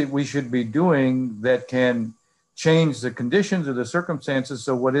 what is it we should be doing that can change the conditions or the circumstances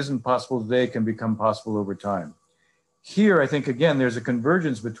so what isn't possible today can become possible over time? Here, I think, again, there's a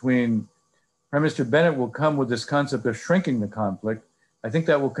convergence between Prime Minister Bennett will come with this concept of shrinking the conflict. I think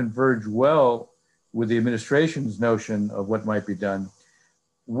that will converge well with the administration's notion of what might be done.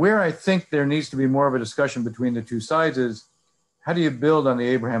 Where I think there needs to be more of a discussion between the two sides is how do you build on the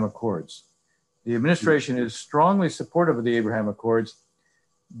Abraham Accords? The administration is strongly supportive of the Abraham Accords,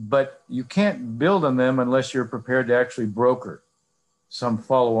 but you can't build on them unless you're prepared to actually broker some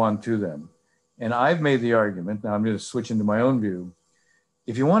follow-on to them. And I've made the argument, now I'm going to switch into my own view,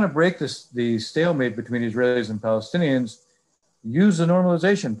 if you want to break the stalemate between Israelis and Palestinians, use the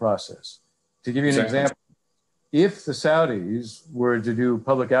normalization process. To give you an example, if the Saudis were to do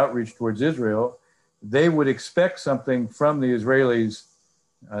public outreach towards Israel, they would expect something from the Israelis,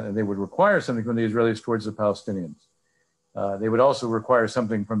 they would require something from the Israelis towards the Palestinians. They would also require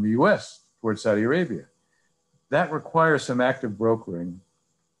something from the U.S. towards Saudi Arabia. That requires some active brokering.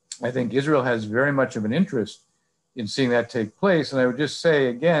 I think Israel has very much of an interest in seeing that take place. And I would just say,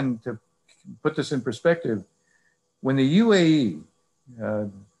 again, to put this in perspective, when the UAE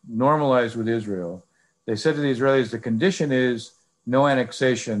normalized with Israel, they said to the Israelis, the condition is no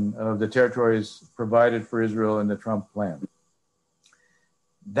annexation of the territories provided for Israel in the Trump plan.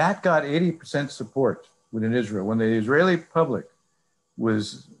 That got 80% support within Israel. When the Israeli public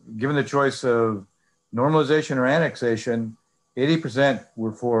was given the choice of normalization or annexation, 80%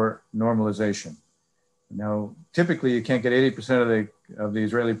 were for normalization. Now, typically, you can't get 80% of the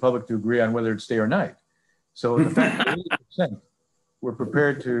Israeli public to agree on whether it's day or night. So the fact that 80% were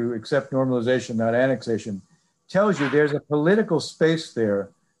prepared to accept normalization, not annexation, tells you there's a political space there,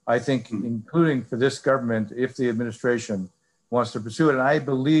 I think, including for this government, if the administration wants to pursue it. And I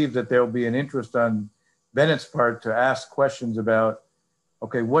believe that there'll be an interest on Bennett's part to ask questions about,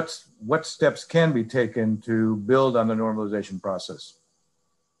 okay, what steps can be taken to build on the normalization process?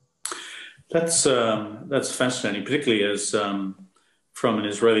 That's fascinating, particularly as from an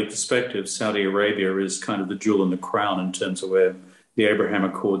Israeli perspective, Saudi Arabia is kind of the jewel in the crown in terms of where the Abraham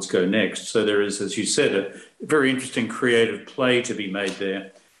Accords go next. So there is, as you said, a very interesting creative play to be made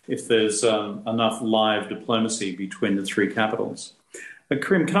there if there's enough live diplomacy between the three capitals.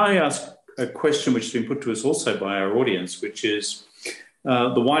 Karim, can I ask a question which has been put to us also by our audience, which is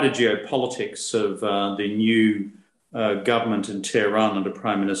the wider geopolitics of the new government in Tehran under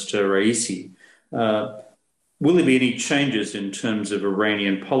Prime Minister Raisi. Will there be any changes in terms of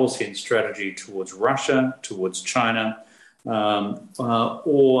Iranian policy and strategy towards Russia, towards China,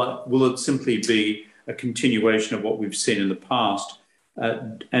 or will it simply be a continuation of what we've seen in the past?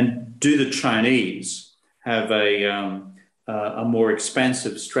 And do the Chinese have a more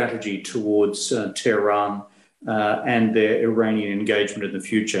expansive strategy towards Tehran and their Iranian engagement in the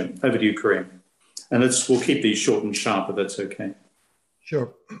future? Over to you, Karim. And we'll keep these short and sharp, if that's okay.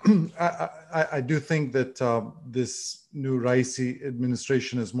 Sure. I do think that this new Raisi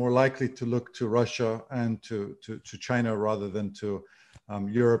administration is more likely to look to Russia and to China rather than to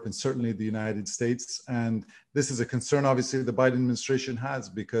Europe and certainly the United States. And this is a concern, obviously, the Biden administration has,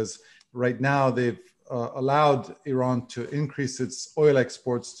 because right now they've allowed Iran to increase its oil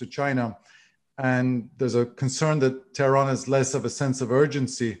exports to China. And there's a concern that Tehran has less of a sense of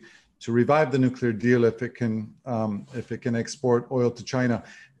urgency to revive the nuclear deal if it can export oil to China.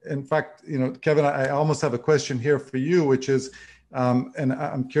 In fact, Kevin, I almost have a question here for you, which is, and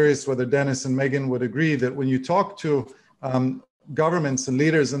I'm curious whether Dennis and Meghan would agree that when you talk to governments and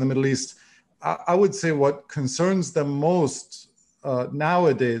leaders in the Middle East, I would say what concerns them most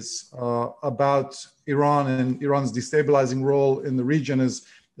nowadays about Iran and Iran's destabilizing role in the region is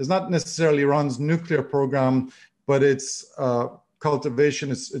not necessarily Iran's nuclear program, but its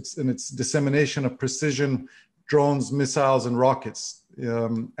cultivation, its dissemination of precision drones, missiles, and rockets.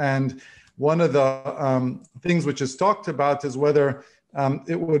 And one of the things which is talked about is whether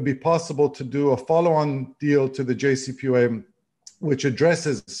it would be possible to do a follow-on deal to the JCPOA, which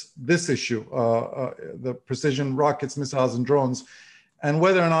addresses this issue, the precision rockets, missiles, and drones, and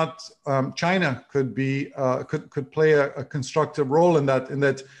whether or not China could play a constructive role in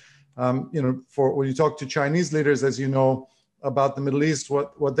that. For when you talk to Chinese leaders, as you know, about the Middle East,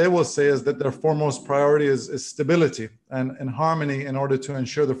 what they will say is that their foremost priority is stability and harmony in order to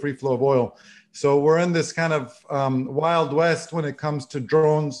ensure the free flow of oil. So we're in this kind of Wild West when it comes to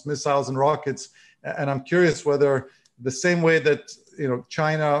drones, missiles, and rockets. And I'm curious whether the same way that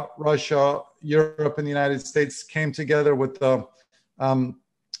China, Russia, Europe, and the United States came together with the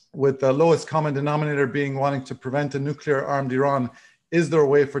lowest common denominator being wanting to prevent a nuclear-armed Iran, is there a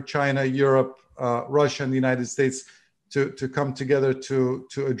way for China, Europe, Russia, and the United States to come together to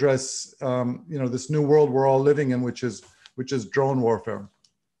address this new world we're all living in, which is drone warfare?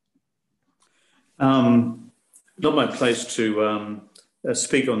 Not my place to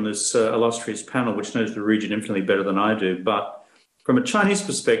speak on this illustrious panel, which knows the region infinitely better than I do. But from a Chinese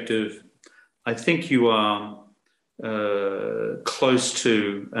perspective, I think you are close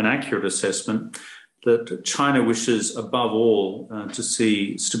to an accurate assessment that China wishes above all to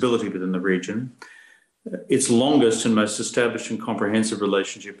see stability within the region. Its longest and most established and comprehensive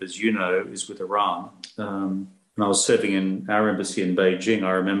relationship, as you know, is with Iran. When I was serving in our embassy in Beijing,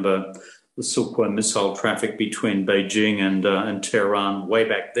 I remember the Silkworm missile traffic between Beijing and Tehran way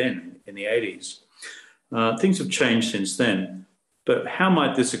back then in the 80s. Things have changed since then. But how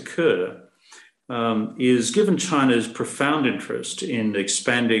might this occur is given China's profound interest in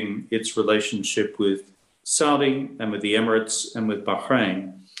expanding its relationship with Saudi and with the Emirates and with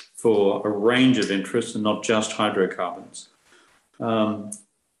Bahrain, for a range of interests and not just hydrocarbons. A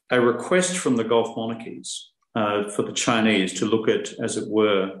request from the Gulf monarchies for the Chinese to look at, as it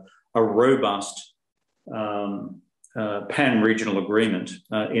were, a robust pan-regional agreement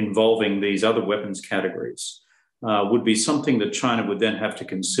involving these other weapons categories would be something that China would then have to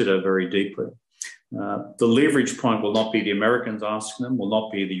consider very deeply. The leverage point will not be the Americans asking them, will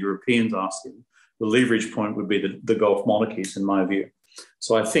not be the Europeans asking them. The leverage point would be the Gulf monarchies, in my view.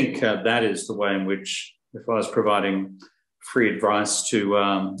 So I think that is the way in which, if I was providing free advice to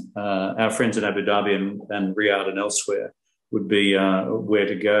our friends in Abu Dhabi and Riyadh and elsewhere, would be where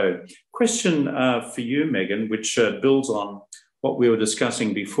to go. Question for you, Meghan, which builds on what we were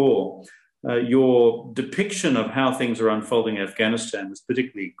discussing before. Your depiction of how things are unfolding in Afghanistan was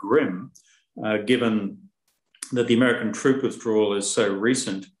particularly grim, given that the American troop withdrawal is so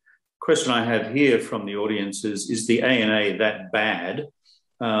recent. Question I have here from the audience is the ANA that bad?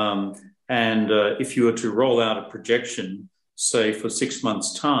 And if you were to roll out a projection, say for 6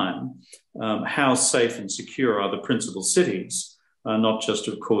 months' time, how safe and secure are the principal cities? Not just,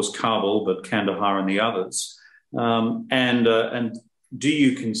 of course, Kabul, but Kandahar and the others. And do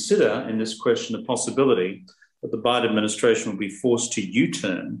you consider in this question the possibility that the Biden administration will be forced to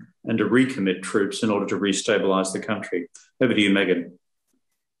U-turn and to recommit troops in order to restabilize the country? Over to you, Meghan.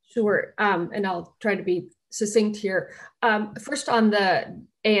 Sure, and I'll try to be succinct here. First, on the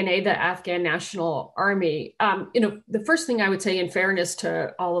ANA, the Afghan National Army. The first thing I would say, in fairness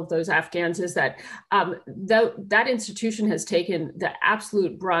to all of those Afghans, is that that institution has taken the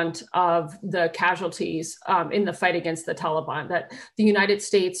absolute brunt of the casualties in the fight against the Taliban. That the United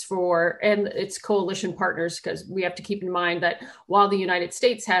States and its coalition partners, because we have to keep in mind that while the United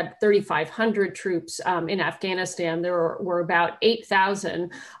States had 3,500 troops in Afghanistan, there were about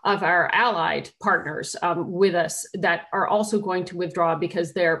 8,000 of our allied partners with us that are also going to withdraw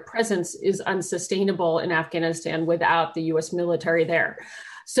because their presence is unsustainable in Afghanistan without the US military there.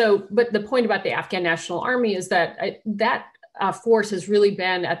 So, but the point about the Afghan National Army is that force has really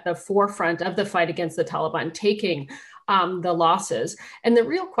been at the forefront of the fight against the Taliban, taking the losses. And the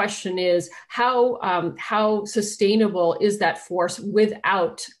real question is how sustainable is that force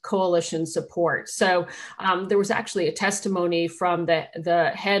without coalition support? So there was actually a testimony from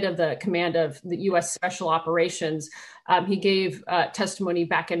the head of the command of the U.S. Special Operations. He gave testimony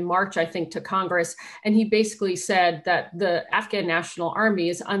back in March, I think, to Congress, and he basically said that the Afghan National Army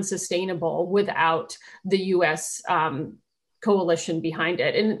is unsustainable without the U.S. Coalition behind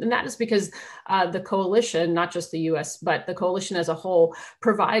it. And that is because the coalition, not just the US, but the coalition as a whole,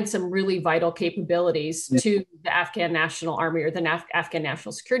 provides some really vital capabilities to the Afghan National Army or the Afghan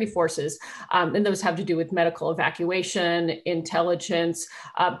National Security Forces. And those have to do with medical evacuation, intelligence,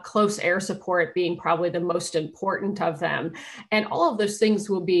 close air support being probably the most important of them. And all of those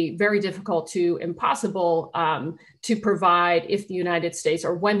things will be very difficult to impossible to provide if the United States,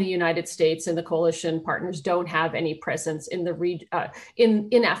 or when the United States and the coalition partners don't have any presence in the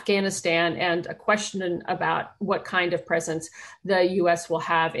in Afghanistan, and a question about what kind of presence the U.S. will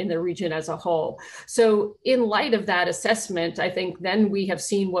have in the region as a whole. So in light of that assessment, I think then we have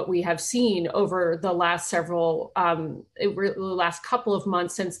seen what we have seen over the last last couple of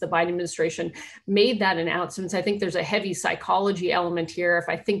months since the Biden administration made that announcement. I think there's a heavy psychology element here. If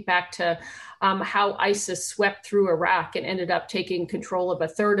I think back to how ISIS swept through Iraq and ended up taking control of a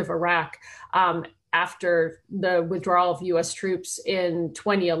third of Iraq after the withdrawal of U.S. troops in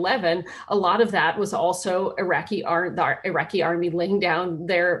 2011, a lot of that was also the Iraqi army laying down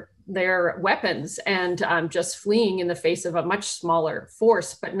their weapons and just fleeing in the face of a much smaller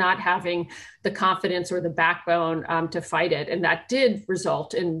force, but not having the confidence or the backbone to fight it. And that did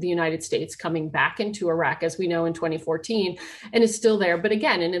result in the United States coming back into Iraq, as we know, in 2014, and is still there. But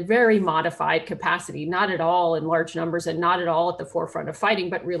again, in a very modified capacity, not at all in large numbers and not at all at the forefront of fighting,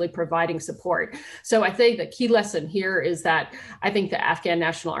 but really providing support. So I think the key lesson here is that I think the Afghan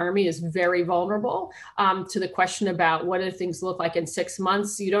National Army is very vulnerable to the question about what do things look like in 6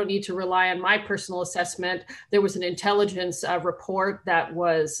 months. You don't need to rely on my personal assessment. There was an intelligence report that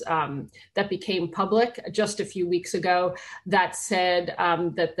was that became public just a few weeks ago that said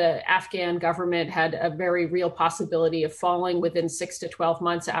that the Afghan government had a very real possibility of falling within 6 to 12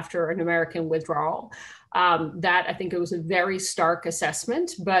 months after an American withdrawal. That I think it was a very stark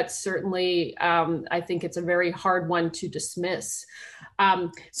assessment, but certainly I think it's a very hard one to dismiss. I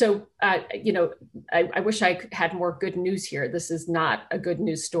wish I had more good news here. This is not a good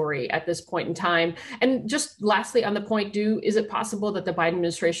news story at this point in time. And just lastly on the point, is it possible that the Biden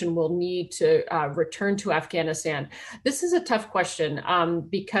administration will need to return to Afghanistan? This is a tough question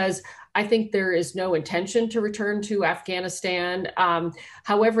because I think there is no intention to return to Afghanistan.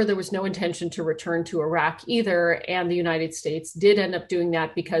 However, there was no intention to return to Iraq either. And the United States did end up doing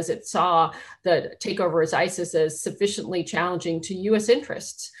that because it saw the takeover as ISIS as sufficiently challenging to US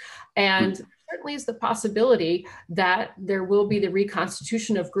interests. And certainly is the possibility that there will be the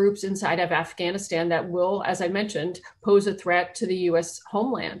reconstitution of groups inside of Afghanistan that will, as I mentioned, pose a threat to the US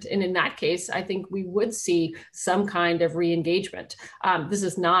homeland. And in that case, I think we would see some kind of re-engagement. This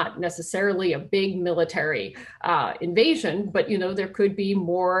is not necessarily a big military invasion, but there could be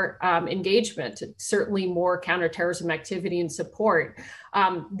more engagement, certainly more counterterrorism activity and support.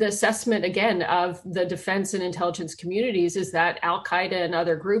 The assessment, again, of the defense and intelligence communities is that al-Qaeda and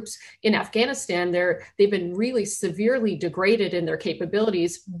other groups in Afghanistan, they've been really severely degraded in their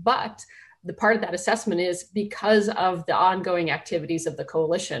capabilities, but the part of that assessment is because of the ongoing activities of the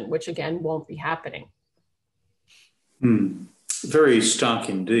coalition, which again won't be happening. Very stark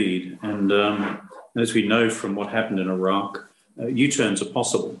indeed. And as we know from what happened in Iraq, U-turns are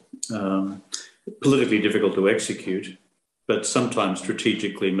possible, politically difficult to execute, but sometimes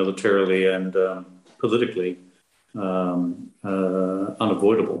strategically, militarily, and politically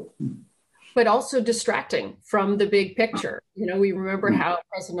unavoidable. But also distracting from the big picture. We remember how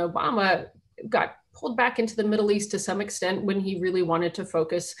President Obama got pulled back into the Middle East to some extent when he really wanted to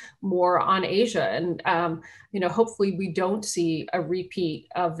focus more on Asia. And, hopefully we don't see a repeat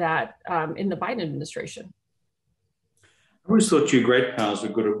of that in the Biden administration. I always thought you great powers were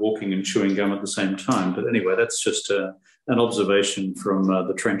good at walking and chewing gum at the same time. But anyway, that's just an observation from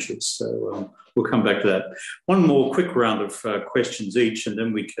the trenches. So we'll come back to that. One more quick round of questions each, and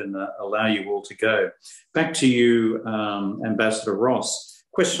then we can allow you all to go. Back to you, Ambassador Ross.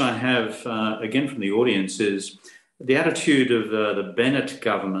 Question I have, again, from the audience is the attitude of the Bennett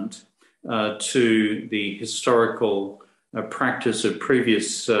government to the historical practice of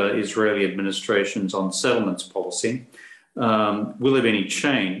previous Israeli administrations on settlements policy. Will there be any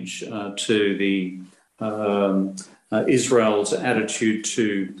change to the Israel's attitude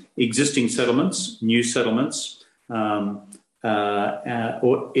to existing settlements, new settlements, or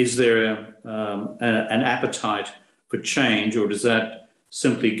is there an appetite for change, or does that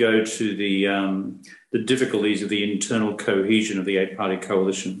simply go to the difficulties of the internal cohesion of the eight-party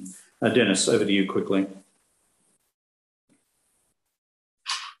coalition? Dennis, over to you quickly.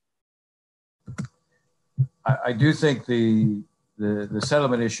 I do think the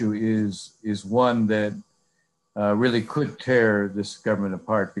settlement issue is one that really could tear this government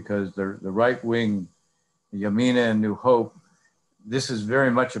apart, because the right wing, Yamina and New Hope, this is very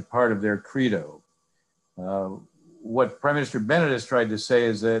much a part of their credo. What Prime Minister Bennett has tried to say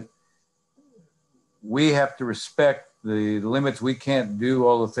is that we have to respect the limits. We can't do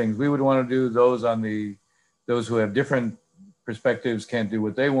all the things we would want to do. Those who have different perspectives can't do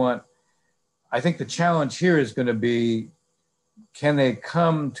what they want. I think the challenge here is going to be, can they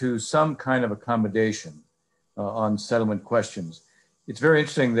come to some kind of accommodation on settlement questions? It's very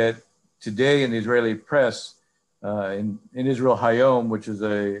interesting that today in the Israeli press, in Israel Hayom, which is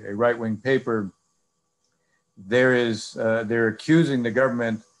a right-wing paper, they're accusing the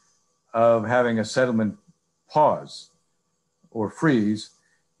government of having a settlement pause or freeze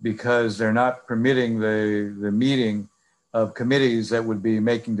because they're not permitting the meeting of committees that would be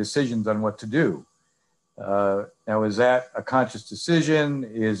making decisions on what to do. Now, is that a conscious decision?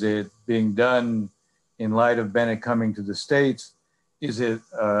 Is it being done in light of Bennett coming to the States? Is it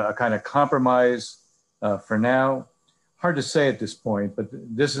a kind of compromise for now? Hard to say at this point, but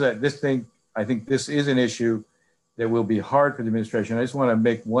I think this is an issue that will be hard for the administration. I just want to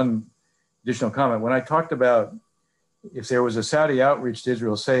make one additional comment. When I talked about if there was a Saudi outreach to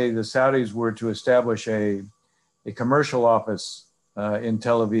Israel, say the Saudis were to establish a commercial office in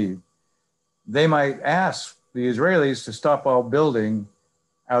Tel Aviv, they might ask the Israelis to stop all building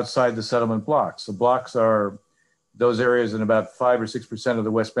outside the settlement blocks. The blocks are those areas in about 5 or 6% of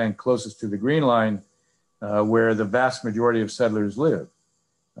the West Bank closest to the Green Line, where the vast majority of settlers live.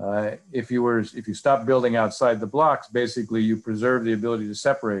 If you stop building outside the blocks, basically you preserve the ability to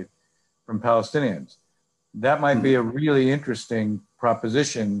separate from Palestinians. That might be a really interesting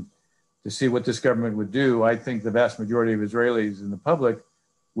proposition to see what this government would do. I think the vast majority of Israelis in the public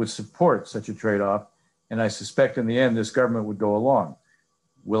would support such a trade-off, and I suspect in the end this government would go along.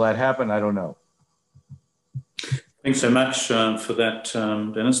 Will that happen? I don't know. Thanks so much for that,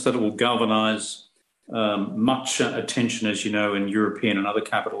 Dennis. That will galvanise much attention, as you know, in European and other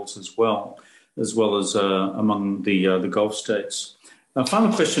capitals as well as among the Gulf states. A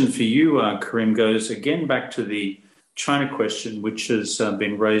final question for you, Karim, goes again back to the China question, which has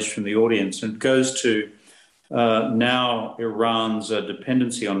been raised from the audience, and goes to now Iran's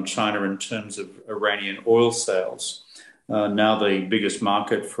dependency on China in terms of Iranian oil sales, now the biggest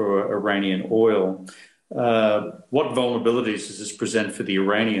market for Iranian oil. What vulnerabilities does this present for the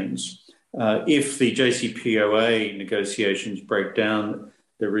Iranians? If the JCPOA negotiations break down,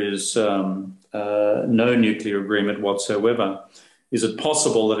 there is no nuclear agreement whatsoever. Is it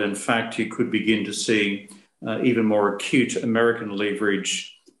possible that, in fact, you could begin to see even more acute American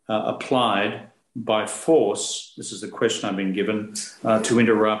leverage applied by force, this is the question I've been given, to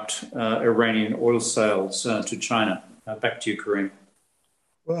interrupt Iranian oil sales to China? Back to you, Karim.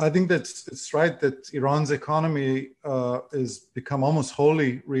 Well, I think it's right that Iran's economy is become almost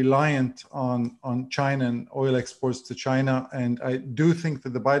wholly reliant on China and oil exports to China. And I do think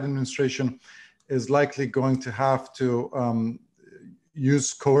that the Biden administration is likely going to have to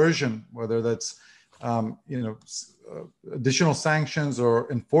use coercion, whether that's additional sanctions or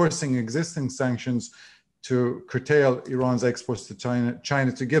enforcing existing sanctions to curtail Iran's exports to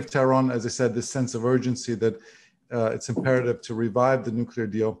China, to give Tehran, as I said, this sense of urgency that it's imperative to revive the nuclear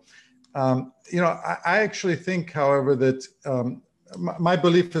deal. I actually think, however, that my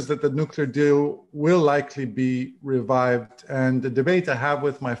belief is that the nuclear deal will likely be revived. And the debate I have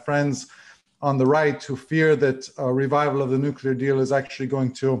with my friends on the right who fear that a revival of the nuclear deal is actually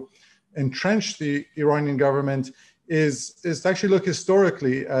going to entrench the Iranian government is to actually look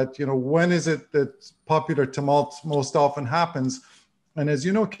historically at, when is it that popular tumult most often happens. And as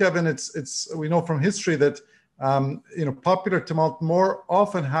you know, Kevin, we know from history that Popular tumult more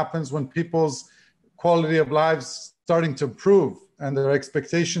often happens when people's quality of lives starting to improve and their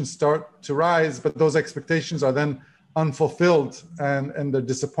expectations start to rise, but those expectations are then unfulfilled and they're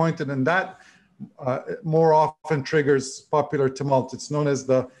disappointed, and that more often triggers popular tumult. It's known as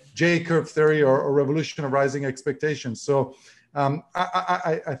the J-curve theory or revolution of rising expectations. So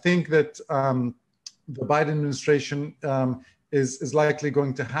I think that the Biden administration is likely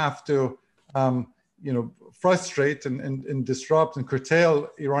going to have to frustrate and disrupt and curtail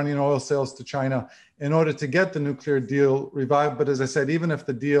Iranian oil sales to China in order to get the nuclear deal revived. But as I said, even if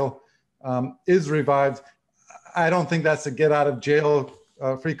the deal is revived, I don't think that's a get out of jail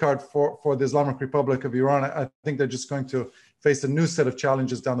free card for the Islamic Republic of Iran. I think they're just going to face a new set of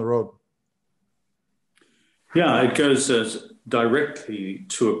challenges down the road. Yeah, it goes directly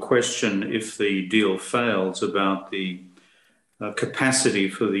to a question, if the deal fails, about the capacity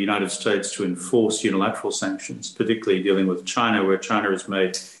for the United States to enforce unilateral sanctions, particularly dealing with China, where China has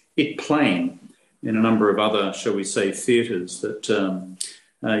made it plain in a number of other, shall we say, theatres that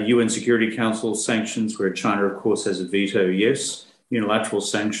UN Security Council sanctions, where China, of course, has a veto, yes. Unilateral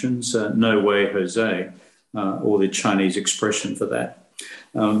sanctions, no way, Jose, or the Chinese expression for that.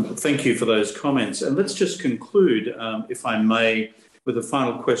 Thank you for those comments. And let's just conclude, if I may, with a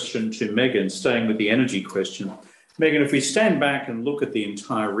final question to Meghan, staying with the energy question. Meghan, if we stand back and look at the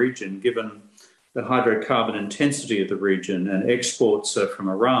entire region, given the hydrocarbon intensity of the region and exports from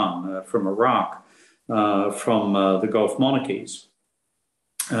Iran, from Iraq, from the Gulf monarchies,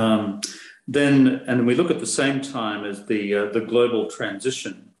 and we look at the same time as the global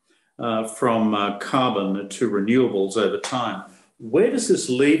transition from carbon to renewables over time, where does this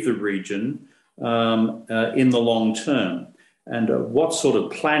leave the region in the long term? And what sort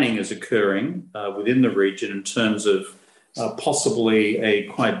of planning is occurring within the region in terms of possibly a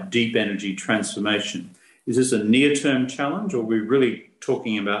quite deep energy transformation? Is this a near-term challenge, or are we really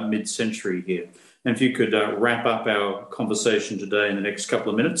talking about mid-century here? And if you could wrap up our conversation today in the next couple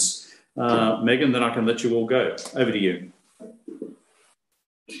of minutes, Meghan, then I can let you all go. Over to you.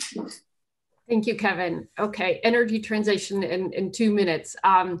 Thank you, Kevin. Okay, energy transition in 2 minutes,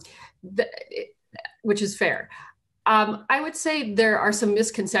 which is fair. I would say there are some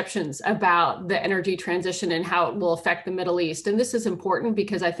misconceptions about the energy transition and how it will affect the Middle East. And this is important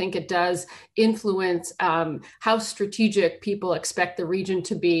because I think it does influence how strategic people expect the region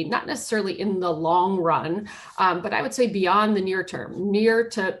to be, not necessarily in the long run, but I would say beyond the near term, near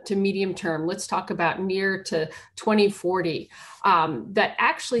to medium term. Let's talk about near to 2040. That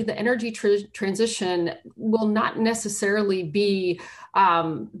actually the energy transition will not necessarily be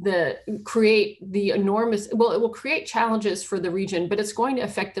it will create challenges for the region, but it's going to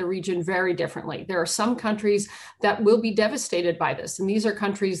affect the region very differently. There are some countries that will be devastated by this, and these are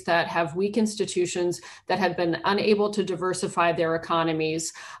countries that have weak institutions, that have been unable to diversify their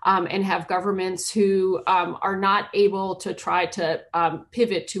economies, and have governments who are not able to try to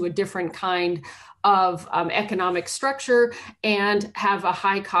pivot to a different kind of economic structure and have a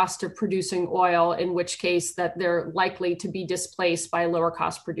high cost of producing oil, in which case that they're likely to be displaced by lower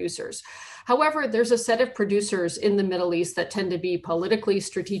cost producers. However, there's a set of producers in the Middle East that tend to be politically,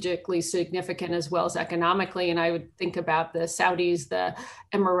 strategically significant as well as economically. And I would think about the Saudis, the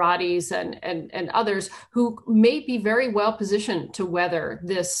Emiratis, and others who may be very well positioned to weather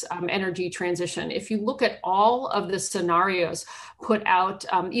this energy transition. If you look at all of the scenarios put out,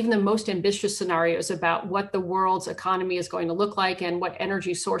 even the most ambitious scenarios about what the world's economy is going to look like and what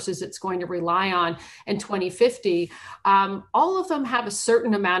energy sources it's going to rely on in 2050, all of them have a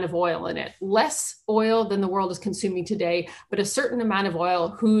certain amount of oil in it. Less oil than the world is consuming today, but a certain amount of oil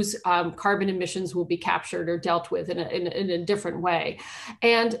whose carbon emissions will be captured or dealt with in a different way.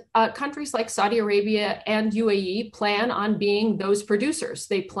 And countries like Saudi Arabia and UAE plan on being those producers.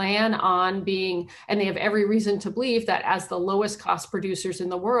 They plan on being, and they have every reason to believe that as the lowest cost producers in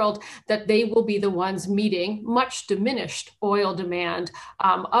the world, that they will be the ones meeting much diminished oil demand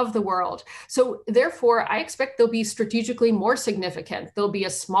of the world. So therefore, I expect they'll be strategically more significant. There'll be a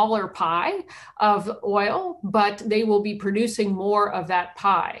smaller pie of oil, but they will be producing more of that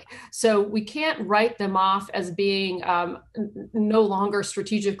pie. So we can't write them off as being no longer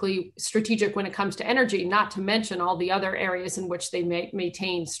strategic when it comes to energy, not to mention all the other areas in which they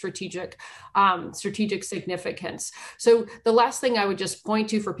maintain strategic significance. So the last thing I would just point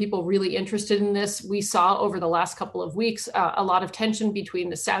to for people really interested in this, we saw over the last couple of weeks a lot of tension between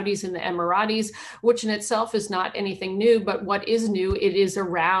the Saudis and the Emiratis, which in itself is not anything new, but what is new, it is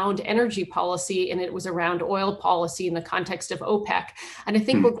around energy energy policy, and it was around oil policy in the context of OPEC. And I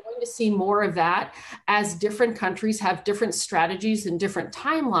think we're going to see more of that as different countries have different strategies and different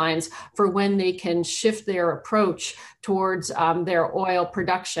timelines for when they can shift their approach towards their oil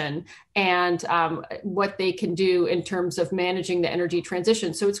production and what they can do in terms of managing the energy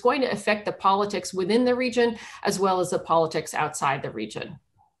transition. So it's going to affect the politics within the region as well as the politics outside the region.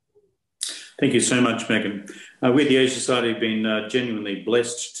 Thank you so much, Meghan. We at the Asia Society have been genuinely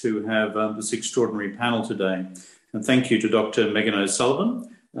blessed to have this extraordinary panel today. And thank you to Dr. Meghan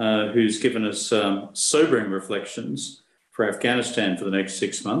O'Sullivan, who's given us sobering reflections for Afghanistan for the next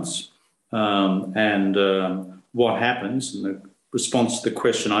 6 months and what happens in the response to the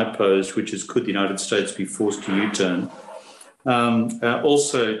question I posed, which is, could the United States be forced to U-turn?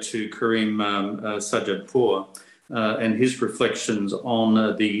 Also to Karim Sadjadpour and his reflections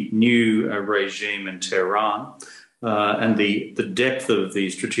on the new regime in Tehran and the depth of the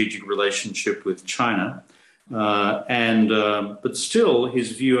strategic relationship with China. But still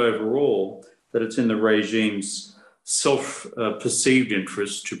his view overall that it's in the regime's self-perceived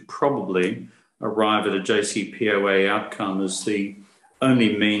interest to probably arrive at a JCPOA outcome as the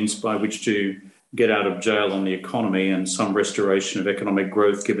only means by which to get out of jail on the economy and some restoration of economic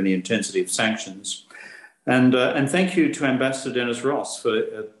growth given the intensity of sanctions. And thank you to Ambassador Dennis Ross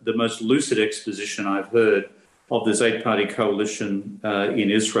for the most lucid exposition I've heard of this 8-party coalition in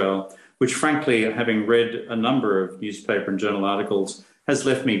Israel, which frankly, having read a number of newspaper and journal articles, has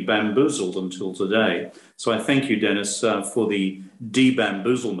left me bamboozled until today. So I thank you, Dennis, for the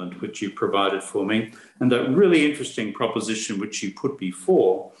de-bamboozlement which you provided for me, and that really interesting proposition which you put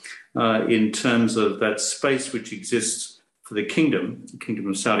before in terms of that space which exists for the Kingdom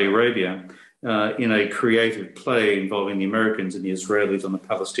of Saudi Arabia, in a creative play involving the Americans and the Israelis on the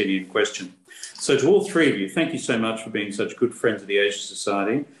Palestinian question. So to all three of you, thank you so much for being such good friends of the Asia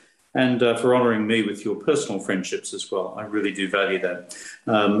Society and for honouring me with your personal friendships as well. I really do value that.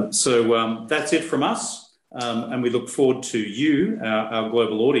 So that's it from us, and we look forward to you, our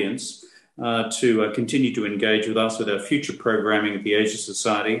global audience, to continue to engage with us with our future programming at the Asia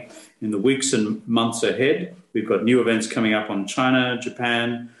Society in the weeks and months ahead. We've got new events coming up on China,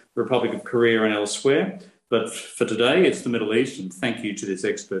 Japan, the Republic of Korea and elsewhere. But for today, it's the Middle East, and thank you to this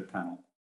expert panel.